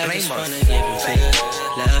us, they I blame just us. wanna give you good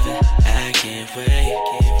loving. I can't wait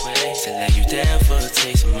to lay you down for a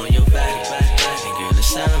taste of on your body. And girl, it's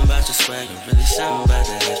something about your swag, and really something about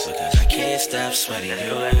that ass, because I can't stop sweating you.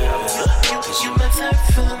 You my type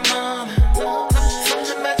for the moment.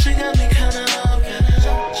 Something about you got me kinda open.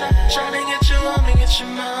 Tryna get you on me, get you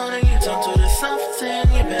moan, and you don't do the soft thing.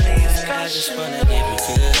 You better use I just caution. wanna give you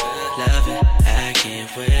good loving. I can't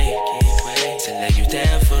wait to lay you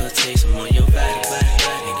down for a taste of on your body.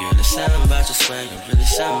 And girl, it's something about your swag, and really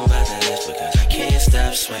something about that ass, because I can't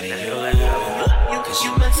stop sweating you.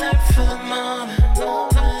 You my type for the moment.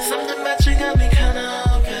 Something about you got me kinda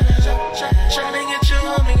open. Tryna get you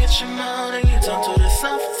on me, get you moan, and you don't do the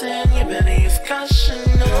soft thing. You better use caution.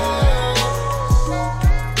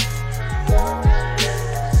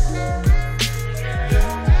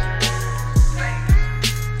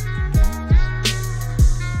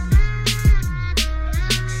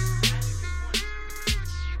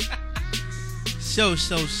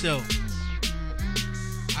 So.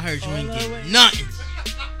 I heard you ain't get nothing.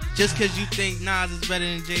 Just because you think Nas is better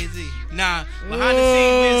than Jay-Z. Nah, behind the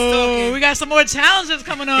scenes we was talking. We got some more challenges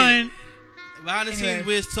coming on. Behind the scenes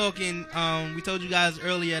we was talking. We told you guys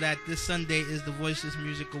earlier that this Sunday is the Voiceless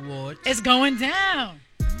Music Award. It's going down.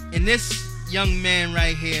 And this young man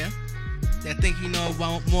right here that think he know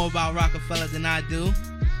more about Rockefeller than I do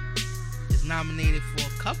is nominated for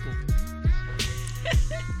a couple.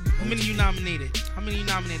 How many you nominated? How many you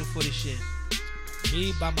nominated for this shit?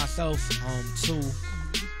 Me by myself, 2.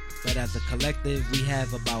 But as a collective, we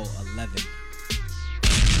have about 11.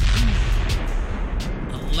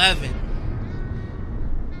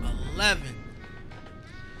 11.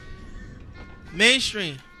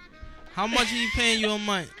 Mainstream. How much are you paying you a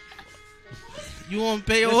month? You want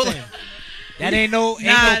to pay all Listen, that ain't no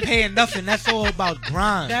paying nothing. That's all about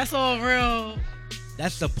grind. That's all real.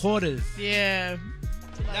 That's supporters. Yeah.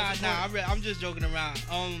 Nah. I'm just joking around.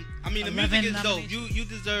 I mean, the music is dope. You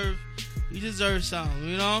deserve something.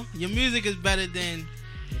 You know, your music is better than.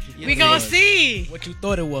 We gonna see what you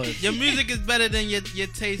thought it was. Your music is better than your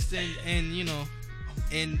taste and you know,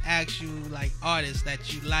 in actual like artists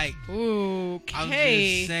that you like. Ooh, okay. I'm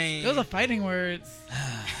just saying. Those are fighting words.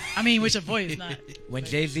 I mean, with your voice, not. When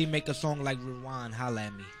Jay-Z make a song like Rewind, holla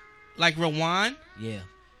at me. Like Rewind? Yeah.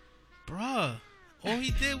 Bruh. All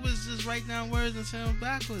he did was just write down words and sound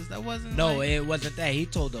backwards. That wasn't. No, like, it wasn't that. He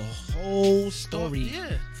told the whole story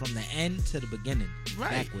from the end to the beginning,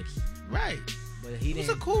 backwards. Right. But he didn't. It's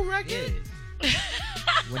a cool record. Yeah.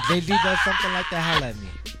 When Jay-Z does something like that, holla at me.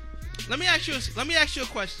 Let me ask you a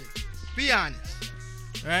question. Be honest,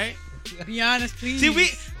 right? Be honest, please. See,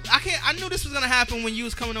 I knew this was gonna happen when you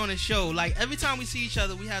was coming on the show. Like every time we see each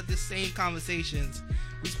other, we have the same conversations.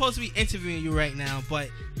 We're supposed to be interviewing you right now,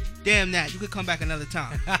 but damn that, you could come back another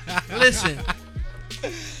time. Listen,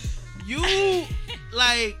 you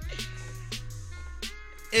like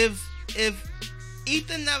if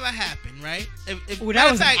Ethan never happened, right? If Ooh,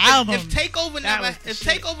 that was an album. If Takeover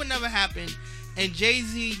never happened, and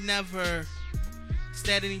Jay-Z never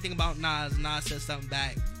said anything about Nas said something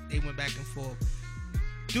back. They went back and forth.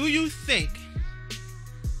 Do you think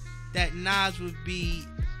that Nas would be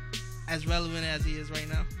as relevant as he is right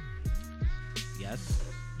now? Yes.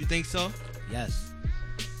 You think so? Yes.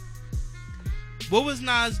 What was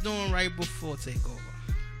Nas doing right before Takeover?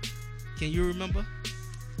 Can you remember?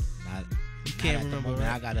 You can't remember,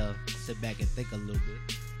 right? I gotta sit back and think a little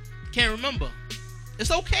bit. Can't remember.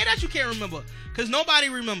 It's okay that you can't remember, because nobody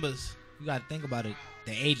remembers. You gotta think about it.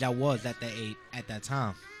 The age I was at that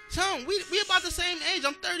time. Tom, we about the same age.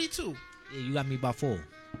 I'm 32. Yeah, you got me by 4.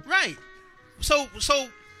 Right. So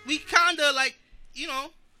we kinda like, you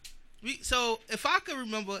know, so if I could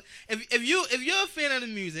remember, if you're a fan of the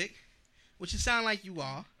music, which you sound like you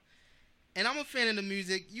are, and I'm a fan of the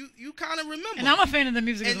music, you kind of remember. And I'm a fan of the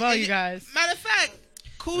music as well, you guys. Matter of fact,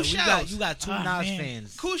 cool Chellz. You got 2 Nas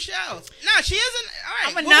fans. Cool Chellz. Nah, she isn't. All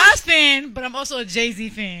right. I'm a Nas fan, but I'm also a Jay-Z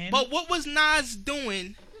fan. But what was Nas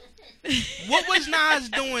doing? What was Nas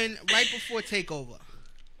doing right before Takeover?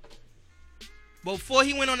 Before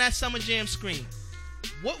he went on that Summer Jam screen.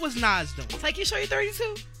 What was Nas doing? It's like, you sure you're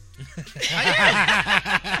 32? I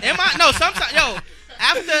am. Am I? No, sometimes. Yo,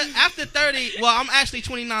 after 30, well, I'm actually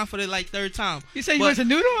 29 for the like 3rd time. You said you went to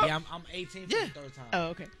Noodle? Yeah, I'm 18 for the 3rd time. Oh,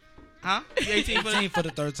 okay. Huh? You 18 for the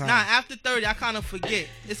 3rd time. Nah, after 30, I kind of forget.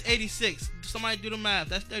 It's 86. Somebody do the math.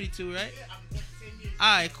 That's 32, right?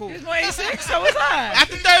 All right, cool. It's 186, so what's that?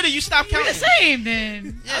 After 30, you stop counting. We're the same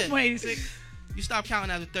then. Yeah. That's 186. You stop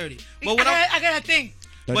counting after 30. But I gotta think.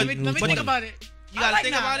 But let me think about it. You gotta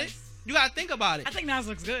think about it? You gotta think about it. I think Nas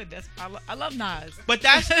looks good. I love Nas. But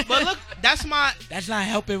look, that's not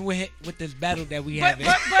helping with this battle that we have.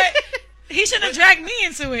 But he shouldn't have dragged me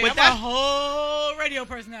into it. But I'm a whole radio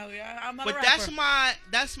personality. I'm not a rapper.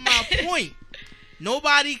 That's my point.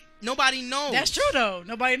 Nobody knows. That's true though.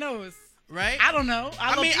 Nobody knows. Right? I don't know.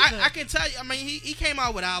 I can tell you. I mean, he came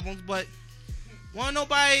out with albums, but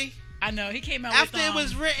nobody. I know he came out after with, it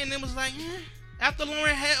was written. It was like after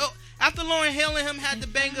Lauryn Hill and him had the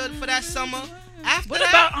banger for that summer. After what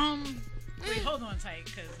that, about wait, hold on tight,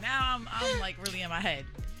 because now I'm like really in my head.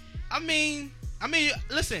 I mean,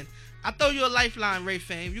 listen. I throw you a lifeline, Ray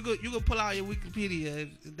fame. You could pull out your Wikipedia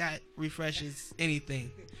if that refreshes anything.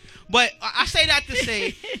 But I say that to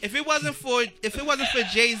say, if it wasn't for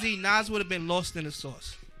Jay-Z, Nas would have been lost in the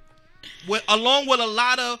sauce. Along with a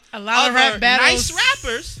lot of rap battles. nice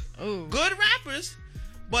rappers, good rappers,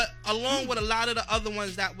 but along with a lot of the other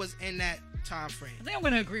ones that was in that time frame. I think I'm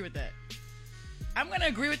going to agree with that. I'm going to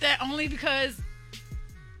agree with that only because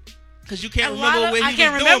you can't remember what he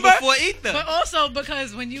was doing before Ether. But also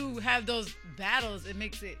because when you have those battles, it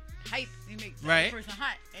makes it hype. It makes the person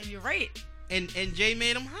hot. And you're right. And Jay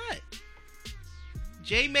made him hot.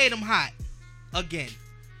 Jay made him hot again.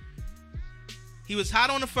 He was hot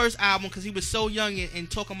on the first album because he was so young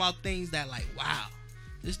and talking about things that like, wow,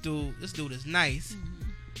 this dude is nice.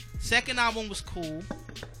 Mm-hmm. Second album was cool.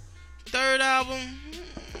 Third album.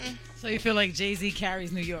 So you feel like Jay-Z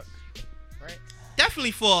carries New York, right?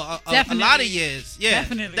 Definitely for a lot of years. Yeah,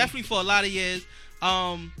 definitely for a lot of years.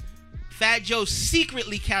 Fat Joe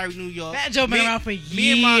secretly carried New York. Fat Joe been around for years.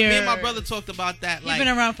 Me and my brother talked about that. He's been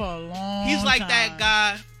around for a long time. He's like that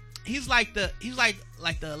guy. He's like the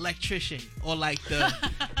electrician or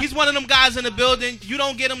he's one of them guys in the building. You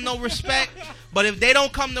don't get him no respect, but if they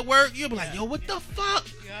don't come to work, you'll be like, yo, what the fuck?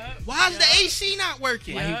 Why is the AC not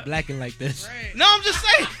working? Why he blacking like this? Right. No, I'm just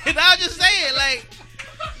saying. Like,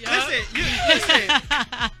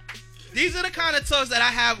 listen. These are the kind of talks that I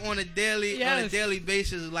have on a daily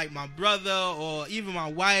basis, like my brother or even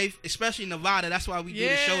my wife, especially Nevada. That's why we do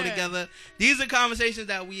the show together. These are conversations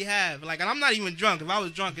that we have. Like, and I'm not even drunk. If I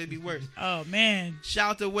was drunk, it'd be worse. Oh man!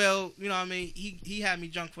 Shout to Will. You know what I mean? He had me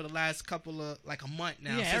drunk for the last couple of a month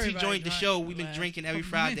now. Yeah, since he joined the show, we've been drinking every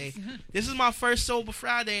Friday. This is my first sober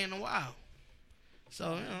Friday in a while.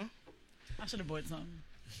 So I should have bought something.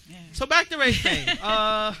 Yeah. So back to Ray's thing.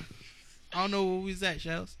 I don't know where we was at,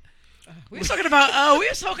 Chellz. We were talking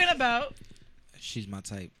about. She's my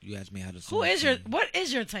type. You asked me how to. What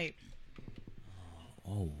is your type?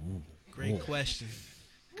 Great question.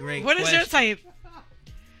 What is your type?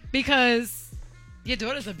 Because your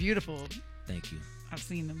daughters are beautiful. Thank you. I've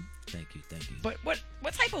seen them. Thank you. But what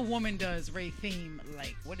type of woman does Ray theme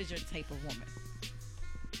like? What is your type of woman?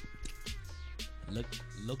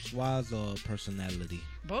 Looks wise or personality?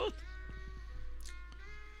 Both.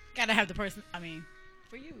 Gotta have the person. I mean.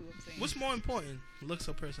 For you, I'm saying. What's more important, looks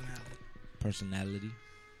or personality? Personality.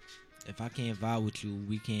 If I can't vibe with you,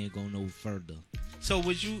 we can't go no further. So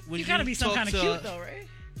would you gotta be some kind of cute though, right?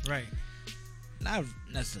 Right. Not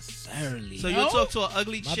necessarily. So you'll talk to an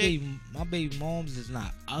ugly chick? My baby mom's is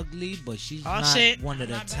not ugly, but she's not one of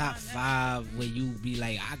the top 5 where you be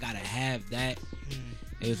like, I gotta have that.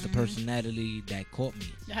 It was the personality that caught me.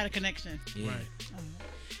 You had a connection. Yeah. Right.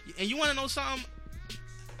 And you want to know something?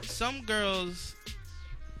 Some girls,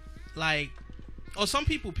 some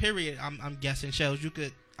people, period, I'm guessing, Chellz, you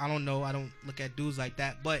could, I don't know, I don't look at dudes like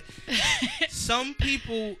that, but some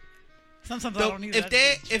people, sometimes I don't either.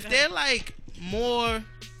 If they're like more,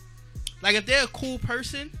 like if they're a cool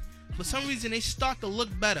person, for some reason they start to look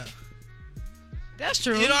better. That's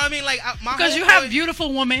true. You know what I mean? Like because you have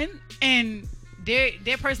beautiful women and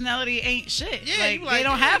their personality ain't shit. Yeah, like they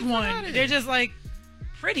don't have one. They're just like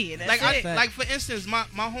pretty. And that's it. Like for instance, my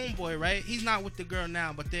homeboy, right? He's not with the girl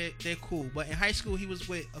now, but they're cool. But in high school, he was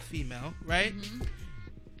with a female, right? Mm-hmm.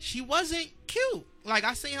 She wasn't cute. Like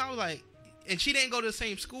I seen her, I was like, and she didn't go to the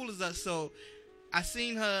same school as us, so I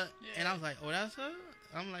seen her, and I was like, oh, that's her.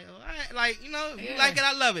 I'm like, all right, like you know, you like it,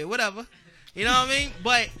 I love it, whatever. You know what I mean?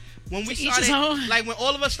 But when we started, like when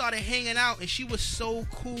all of us started hanging out, and she was so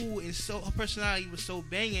cool, and so her personality was so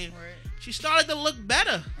banging. Right. She started to look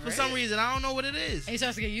better for some reason. I don't know what it is. And you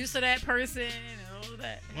start to get used to that person and all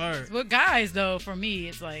that. Word. With guys, though, for me,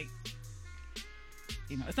 it's like,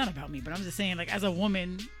 you know, it's not about me, but I'm just saying, like, as a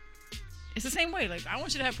woman, it's the same way. Like, I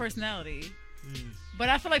want you to have personality, but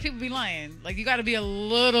I feel like people be lying. Like, you got to be a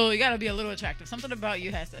little attractive. Something about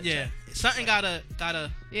you has to. Yeah, something gotta.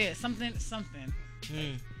 Yeah, something.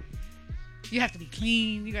 You have to be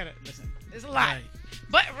clean. You gotta listen. There's a lot. Right.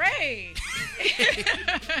 But Ray.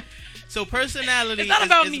 So personality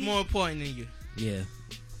is more important than you. Yeah.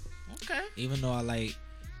 Okay. Even though I like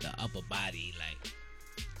the upper body, like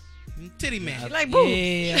titty man. Like boo.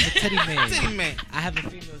 Yeah, I'm a titty man. Titty man. I have a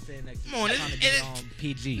female saying next to me. Come on, I'm trying to be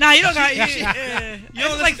PG. Nah, you don't got. You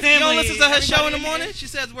don't listen to her show in the morning? She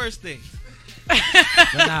says worse things. But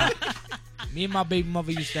nah, me and my baby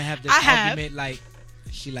mother used to have this argument. Like,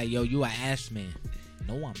 she like, yo, you an ass man.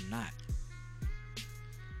 No, I'm not.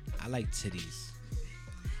 I like titties.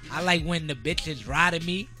 I like when the bitches riding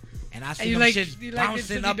me and I see them shits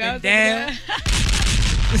bouncing up and down.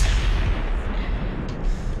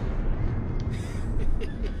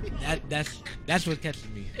 That's what catches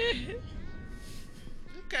me.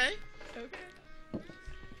 Okay.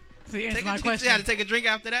 So you answer my question. You had to take a drink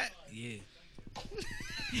after that? Yeah.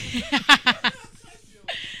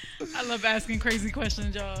 I love asking crazy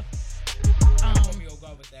questions, y'all.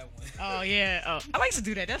 Oh yeah. Oh, I like to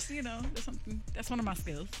do that. That's that's something. That's one of my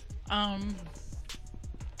skills.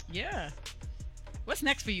 Yeah. What's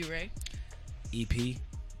next for you, Ray? EP.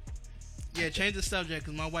 Yeah, change the subject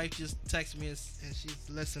because my wife just texted me and she's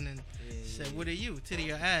listening. She said, "What are you,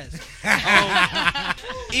 titty or ass?"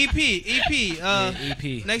 EP.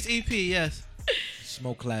 EP. Next EP, yes.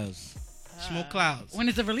 Smoke Clouds. Smoke Clouds. When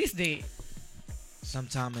is the release date?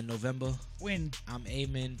 Sometime in November. When? I'm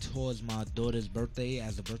aiming towards my daughter's birthday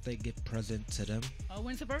as a birthday gift present to them. Oh,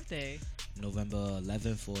 when's the birthday? November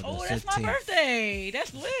 11th or the 16th. Oh, that's my birthday.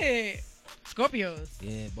 That's lit. Scorpios.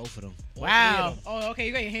 Yeah, both of them. Wow. Oh, okay.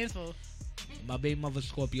 You got your hands full. My baby mother's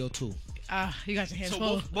Scorpio too. You got your hands so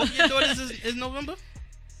full. Both your daughters is November?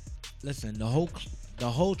 Listen, the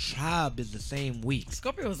whole tribe is the same week.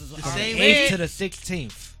 Scorpios is the same 8th to the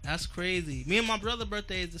 16th. That's crazy. Me and my brother's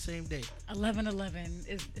birthday is the same day. 11/11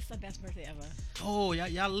 it's the best birthday ever. Oh,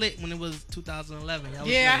 y'all lit when it was 2011. Y'all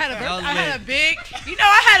yeah, was I had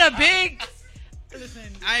a big.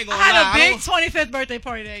 Listen, I ain't gonna I had lie, a big 25th birthday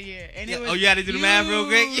party that year, and it was. Oh, you had to do the math real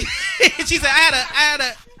quick. She said, "I had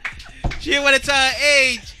a." She didn't want to tell her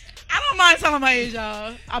age. I don't mind telling my age,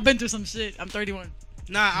 y'all. I've been through some shit. I'm 31.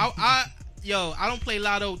 Nah, I don't play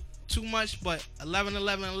Lotto too much, but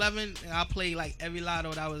 11/11/11, I play like every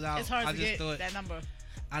Lotto that was out. It's hard to get that number.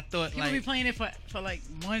 I thought people be playing it for like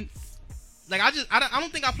months. Like I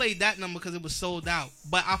don't think I played that number because it was sold out.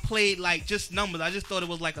 But I played like just numbers. I just thought it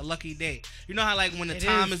was like a lucky day. You know how like when the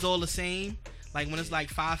time is all the same, like when it's like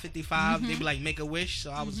 5:55, they be like make a wish.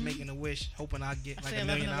 So I was making a wish, hoping I'd get like $1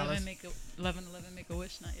 million. 11/11 make a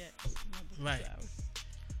wish, not yet. Right.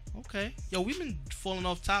 Okay. Yo, we've been falling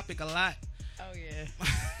off topic a lot. Oh yeah.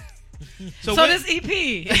 so this EP.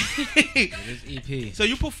 This EP. So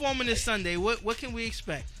you performing this Sunday? What can we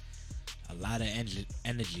expect? A lot of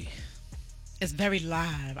energy. It's very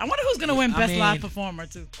live. I wonder who's gonna win Best Live Performer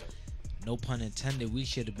too. No pun intended. We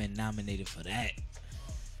should have been nominated for that.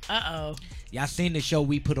 Uh-oh. Y'all seen the show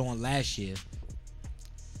we put on last year?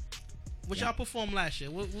 What y'all performed last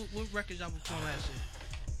year? What records y'all performed last year?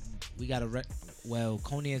 We got a Well,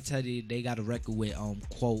 Coney and Teddy, they got a record with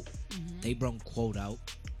Quote. They brought Quote out.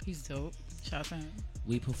 He's dope. Shout out to him.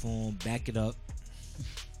 We performed Back It Up.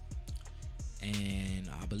 And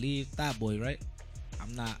I believe Thought Boy, right?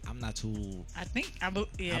 I'm not too. I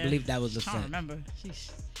believe that was the set. I don't remember. Sheesh.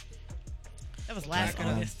 That was last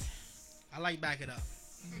August. I like Back It Up.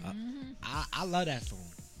 I love that song.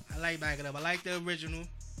 I like Back It Up. I like the original.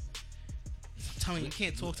 I'm telling you, you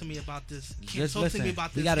can't talk to me about this. You can't Just talk listen. to me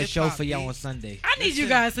about this. We got a show for y'all B. on Sunday. I need you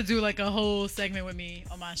guys to do like a whole segment with me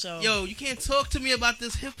on my show. Yo, you can't talk to me about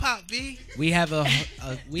this hip hop, B. We have a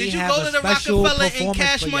Did you go to the Rockefeller and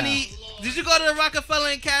Cash Money? Did you go to the Rockefeller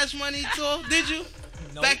and Cash Money tour? Did you?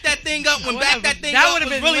 Nope. Back that thing up when back that thing up was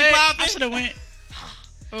been really lit. popping. I should have went.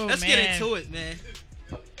 Let's get into it, man.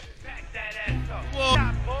 Whoa.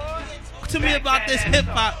 Talk to me about this hip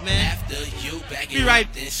hop, man. Be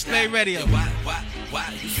right. Play radio.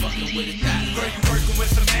 Why you fucking with it? Girl, you working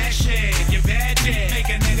with some ass shit. You bad shit. Make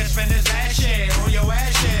a nigga spend his ass shit on your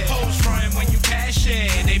ass shit. Hoes frontin' when you cash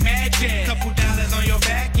shit. They mad shit. Couple dollars on your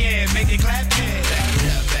back, yeah. Make it clap shit.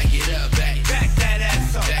 Back it up, back that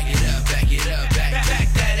ass up. Back it up, back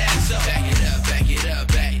that ass up. Back it up,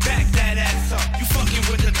 back that ass up. You fucking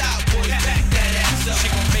with the Thought Boy. Back that ass up. She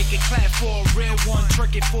gon' make it clap for a real one.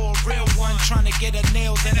 Trick it for a real one. Tryna get her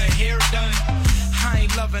nails and her hair done. I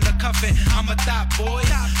ain't loving a cuffin', I'm a Thought Boy.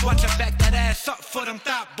 Watch her back that ass up for them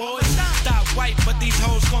Thought Boys. Thought white, but these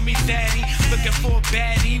hoes call me daddy. Looking for a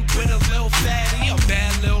baddie with a little fatty. A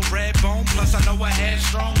bad little red bone, plus I know her head's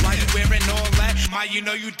strong. Why you wearing all that? My, you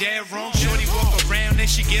know you dead wrong. Shorty walk around and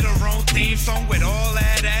she get her own theme song. With all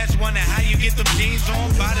that ass, wonder how you get them jeans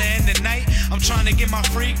on. By the end of the night, I'm trying to get my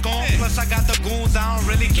freak on. Plus I got the goons, I don't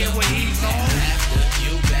really get what he's on. After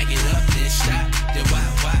you back it up, then stop. Then why?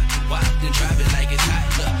 Then drop it like it's hot.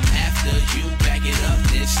 Look, after After you back it up,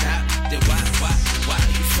 then stop. Then why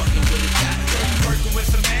you fucking with a guy? Working with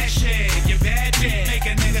some ass shit, you bad shit. Make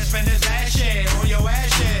a nigga spend his last shit on your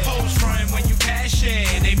ass shit. Hoes front when you cash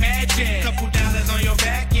shit, they mad shit. Couple dollars on your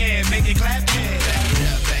back, yeah, make it clap shit.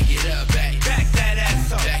 Back it up, back that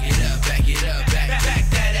ass up. Back it up, back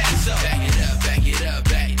that ass up. Back it up,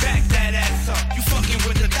 back that ass up. You fucking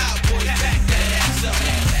with the thought, boy, back that ass up.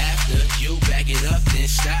 After you back it up, then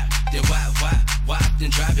stop. Then why, then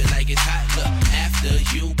drop it like it's hot. Look, after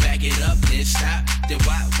you back it up, then stop. Then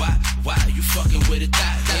why, you fucking with a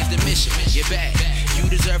thought. Here's the mission, get back. You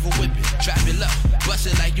deserve a whipping, drop it low. Bust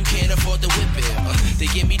it like you can't afford to whip it. They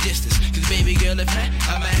give me distance, cause baby girl, if not,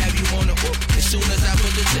 I'ma have you on the whoop. As soon as I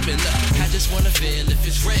put the tip in, look, I just wanna feel if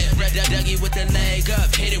it's real. Dougie with the leg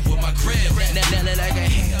up, hit it with my grip. Nail it like a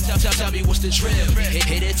ham, tell me what's the drill.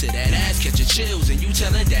 Hit it to that ass, catch your chills, and you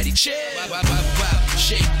tellin' daddy chill.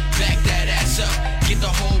 Shake, back that ass up. Get the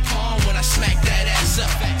whole palm when I smack that ass up.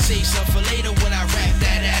 Save some for later when I wrap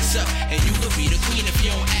that ass up. And you could be the queen if you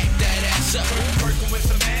don't act that ass up. Working with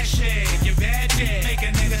some ass shit, you bad shit. Make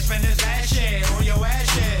a nigga spend his last shit on your ass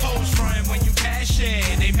shit. Hoes front when you cash shit,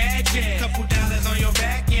 they mad shit. Couple dollars on your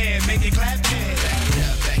back, yeah, make it clap shit.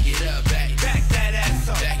 Back it up, back that ass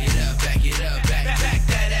up. Back it up, back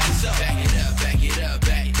that ass up. Back it up,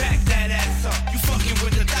 back that ass up. You fucking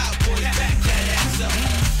with the thought, boy, back that ass up.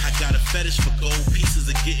 I got a fetish for gold pieces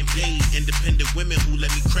of getting paid. Independent women who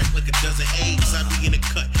let me crack like a dozen eggs. I be in a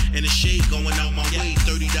cut and a shade going out my way.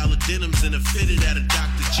 $30 denims and a fitted at a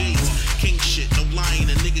Dr. J's. King shit, no lying,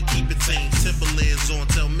 a nigga keep it tame. Timberlands on,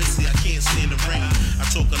 tell Missy I can't stand the rain. I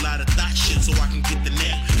talk a lot of thought shit so I can get the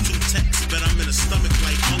name. 2 texts, but I'm in a stomach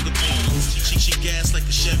like hunger pains. She gas like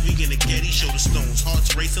a Chevy in a Getty. Shoulder stones,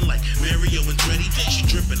 hearts racing like Mario and Andretti. She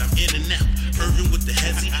dripping, I'm in and out. Irving with the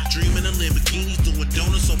hezzy, dreaming of Lamborghinis, doing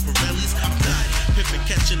donuts on Pirellis. I'm dying, pippin'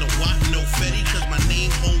 catching a wop, no Fetty. Cause my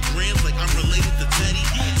name hold grams like I'm related to Teddy.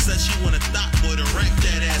 Says she want a thought boy to rack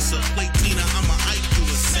that ass up. Play Tina, I'ma hype you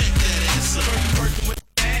and sack that ass up. Working with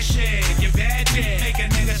ass shit, you bad shit. Make a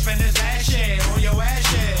nigga spend his last shit on your ass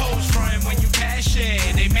shit. Hoes front when you cash shit,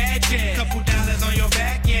 they mad shit. Couple dollars on your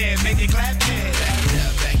back, yeah, make it clap shit.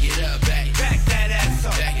 Back it up, back that ass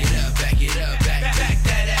up. Back it up, back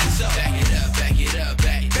that ass up. Back it up,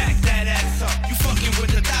 back that ass up. You fucking with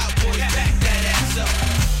the thought, boy, back that ass up.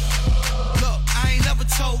 Look, I ain't never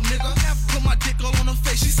told, nigga. Put my dick all on her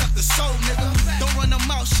face, she sucked the soul, nigga. Don't run her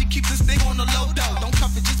mouth, she keep this thing on the low, though. Don't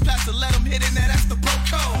cuff it, just pass it, let him hit it, now that's the bro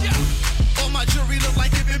code. All my jewelry look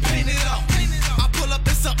like it been painted up. I pull up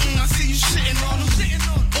in something, I see you shitting on them.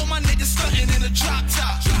 All my niggas stunting in a drop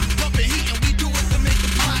top. Bumping heat and we do it to make the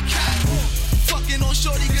block hot. Fucking on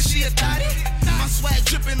shorty cause she a thotty. My swag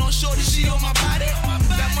dripping on shorty, she on my body.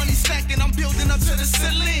 That money stacking, I'm building up to the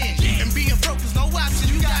ceiling. And being broke is no option,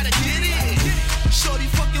 you gotta get in. Shorty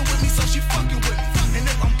fucking with me, so she fucking with me. And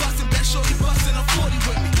if I'm busting, bet shorty busting a 40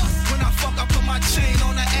 with me. When I fuck, I put my chain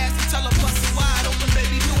on her ass and tell her bust it wide open,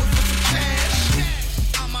 baby, do it for some cash.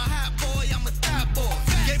 I'm a hot boy, I'm a thot boy.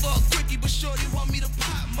 Gave her a quickie, but shorty want me to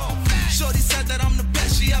pop more. Shorty said that I'm the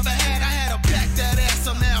best she ever had. I had her back that ass,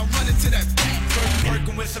 so now I'm running to that back.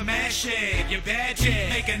 Working with some ass shit, you bad shit.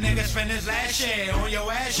 Make a nigga spend his last shit on your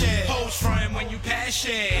ass shit. Hoes front when you pass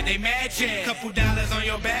shit, they mad shit. Couple dollars on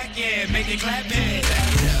your back, yeah, make it clap it.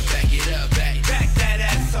 Back it up, back that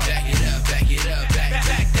ass up. Back it up, back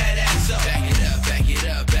that ass up. Back it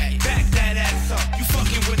up, back that ass up. You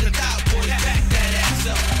fucking with the thought, boy, back that ass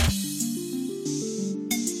up.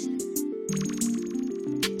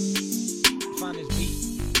 Find this beat.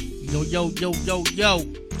 Yo.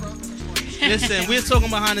 Listen, we're talking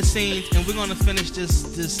behind the scenes, and we're gonna finish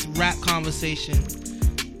this rap conversation.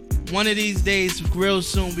 One of these days, real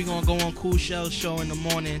soon, we're gonna go on Cool Chellz show in the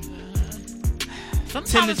morning. 10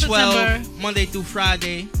 to 12, Monday through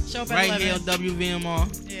Friday, right here on WVMR.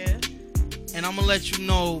 Yeah. And I'm gonna let you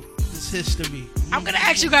know this history. I'm gonna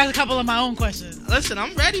ask you guys a couple of my own questions. Listen,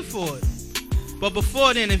 I'm ready for it. But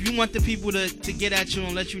before then, if you want the people to get at you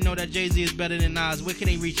and let you know that Jay-Z is better than Nas, where can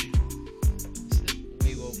they reach you?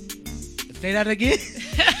 Say that again.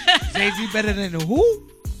 Jay-Z better than who?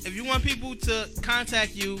 If you want people to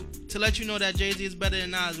contact you to let you know that Jay-Z is better than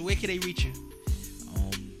Nas, where can they reach you?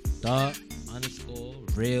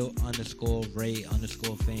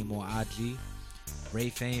 _real_Ray_Fame on IG,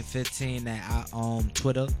 RayFame15 at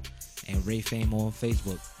Twitter, and RayFame on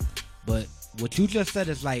Facebook. But what you just said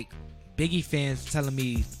is like Biggie fans telling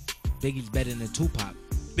me Biggie's better than Tupac.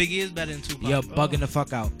 Biggie is better than Tupac. You're bugging the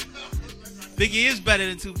fuck out. Biggie is better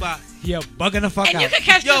than Tupac. Yeah, bugging the fuck And out. you can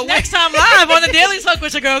catch this next time live on the Daily Talk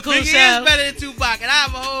with your girl Cool Biggie Show. is better than Tupac, and I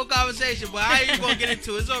have a whole conversation, but I ain't even gonna get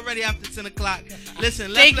into it. It's already after 10 o'clock.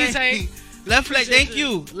 Listen, Thank you, Tay. Left Lane, thank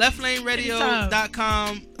you.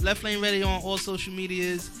 LeftLaneRadio.com. Left Lane Radio on all social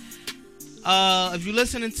medias. If you're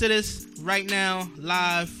listening to this right now,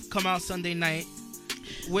 live, come out Sunday night.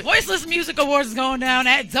 Voiceless Music Awards is going down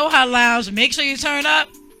at Doha Lounge. Make sure you turn up.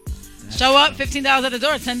 Show up. $15 at the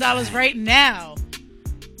door. $10 right now.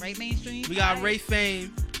 Right, mainstream. We got Ray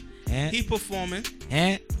Fame. He performing.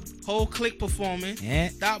 Whole clique performing.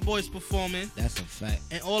 Dot Boys performing. That's a fact.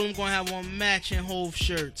 And all of them gonna have on matching Hove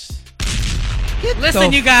shirts.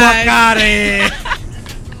 Listen, you guys. Fuck out of here.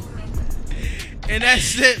 And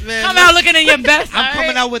that's it, man. Come out looking in your best. I'm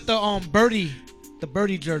coming out with the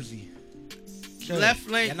birdie jersey. Left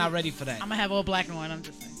Lane. You're not ready for that. I'm gonna have all black and white. I'm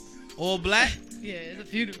just saying. All black? Yeah, it's a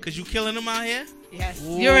few. Cause you killing them out here? Yes.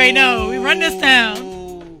 You already know. We run this town.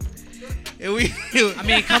 I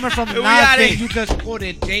mean, coming from we Nas, you just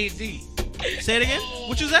quoted Jay-Z. Say it again?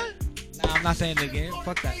 What you said? Nah, I'm not saying it again.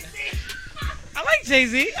 Fuck that. I like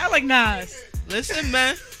Jay-Z. I like Nas. Listen,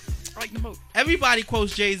 man. I like them both. Everybody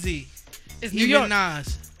quotes Jay-Z. It's Even New York.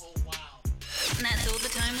 Nas. That's all the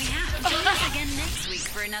time we have. Join us again next week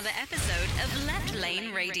for another episode of Left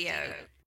Lane Radio.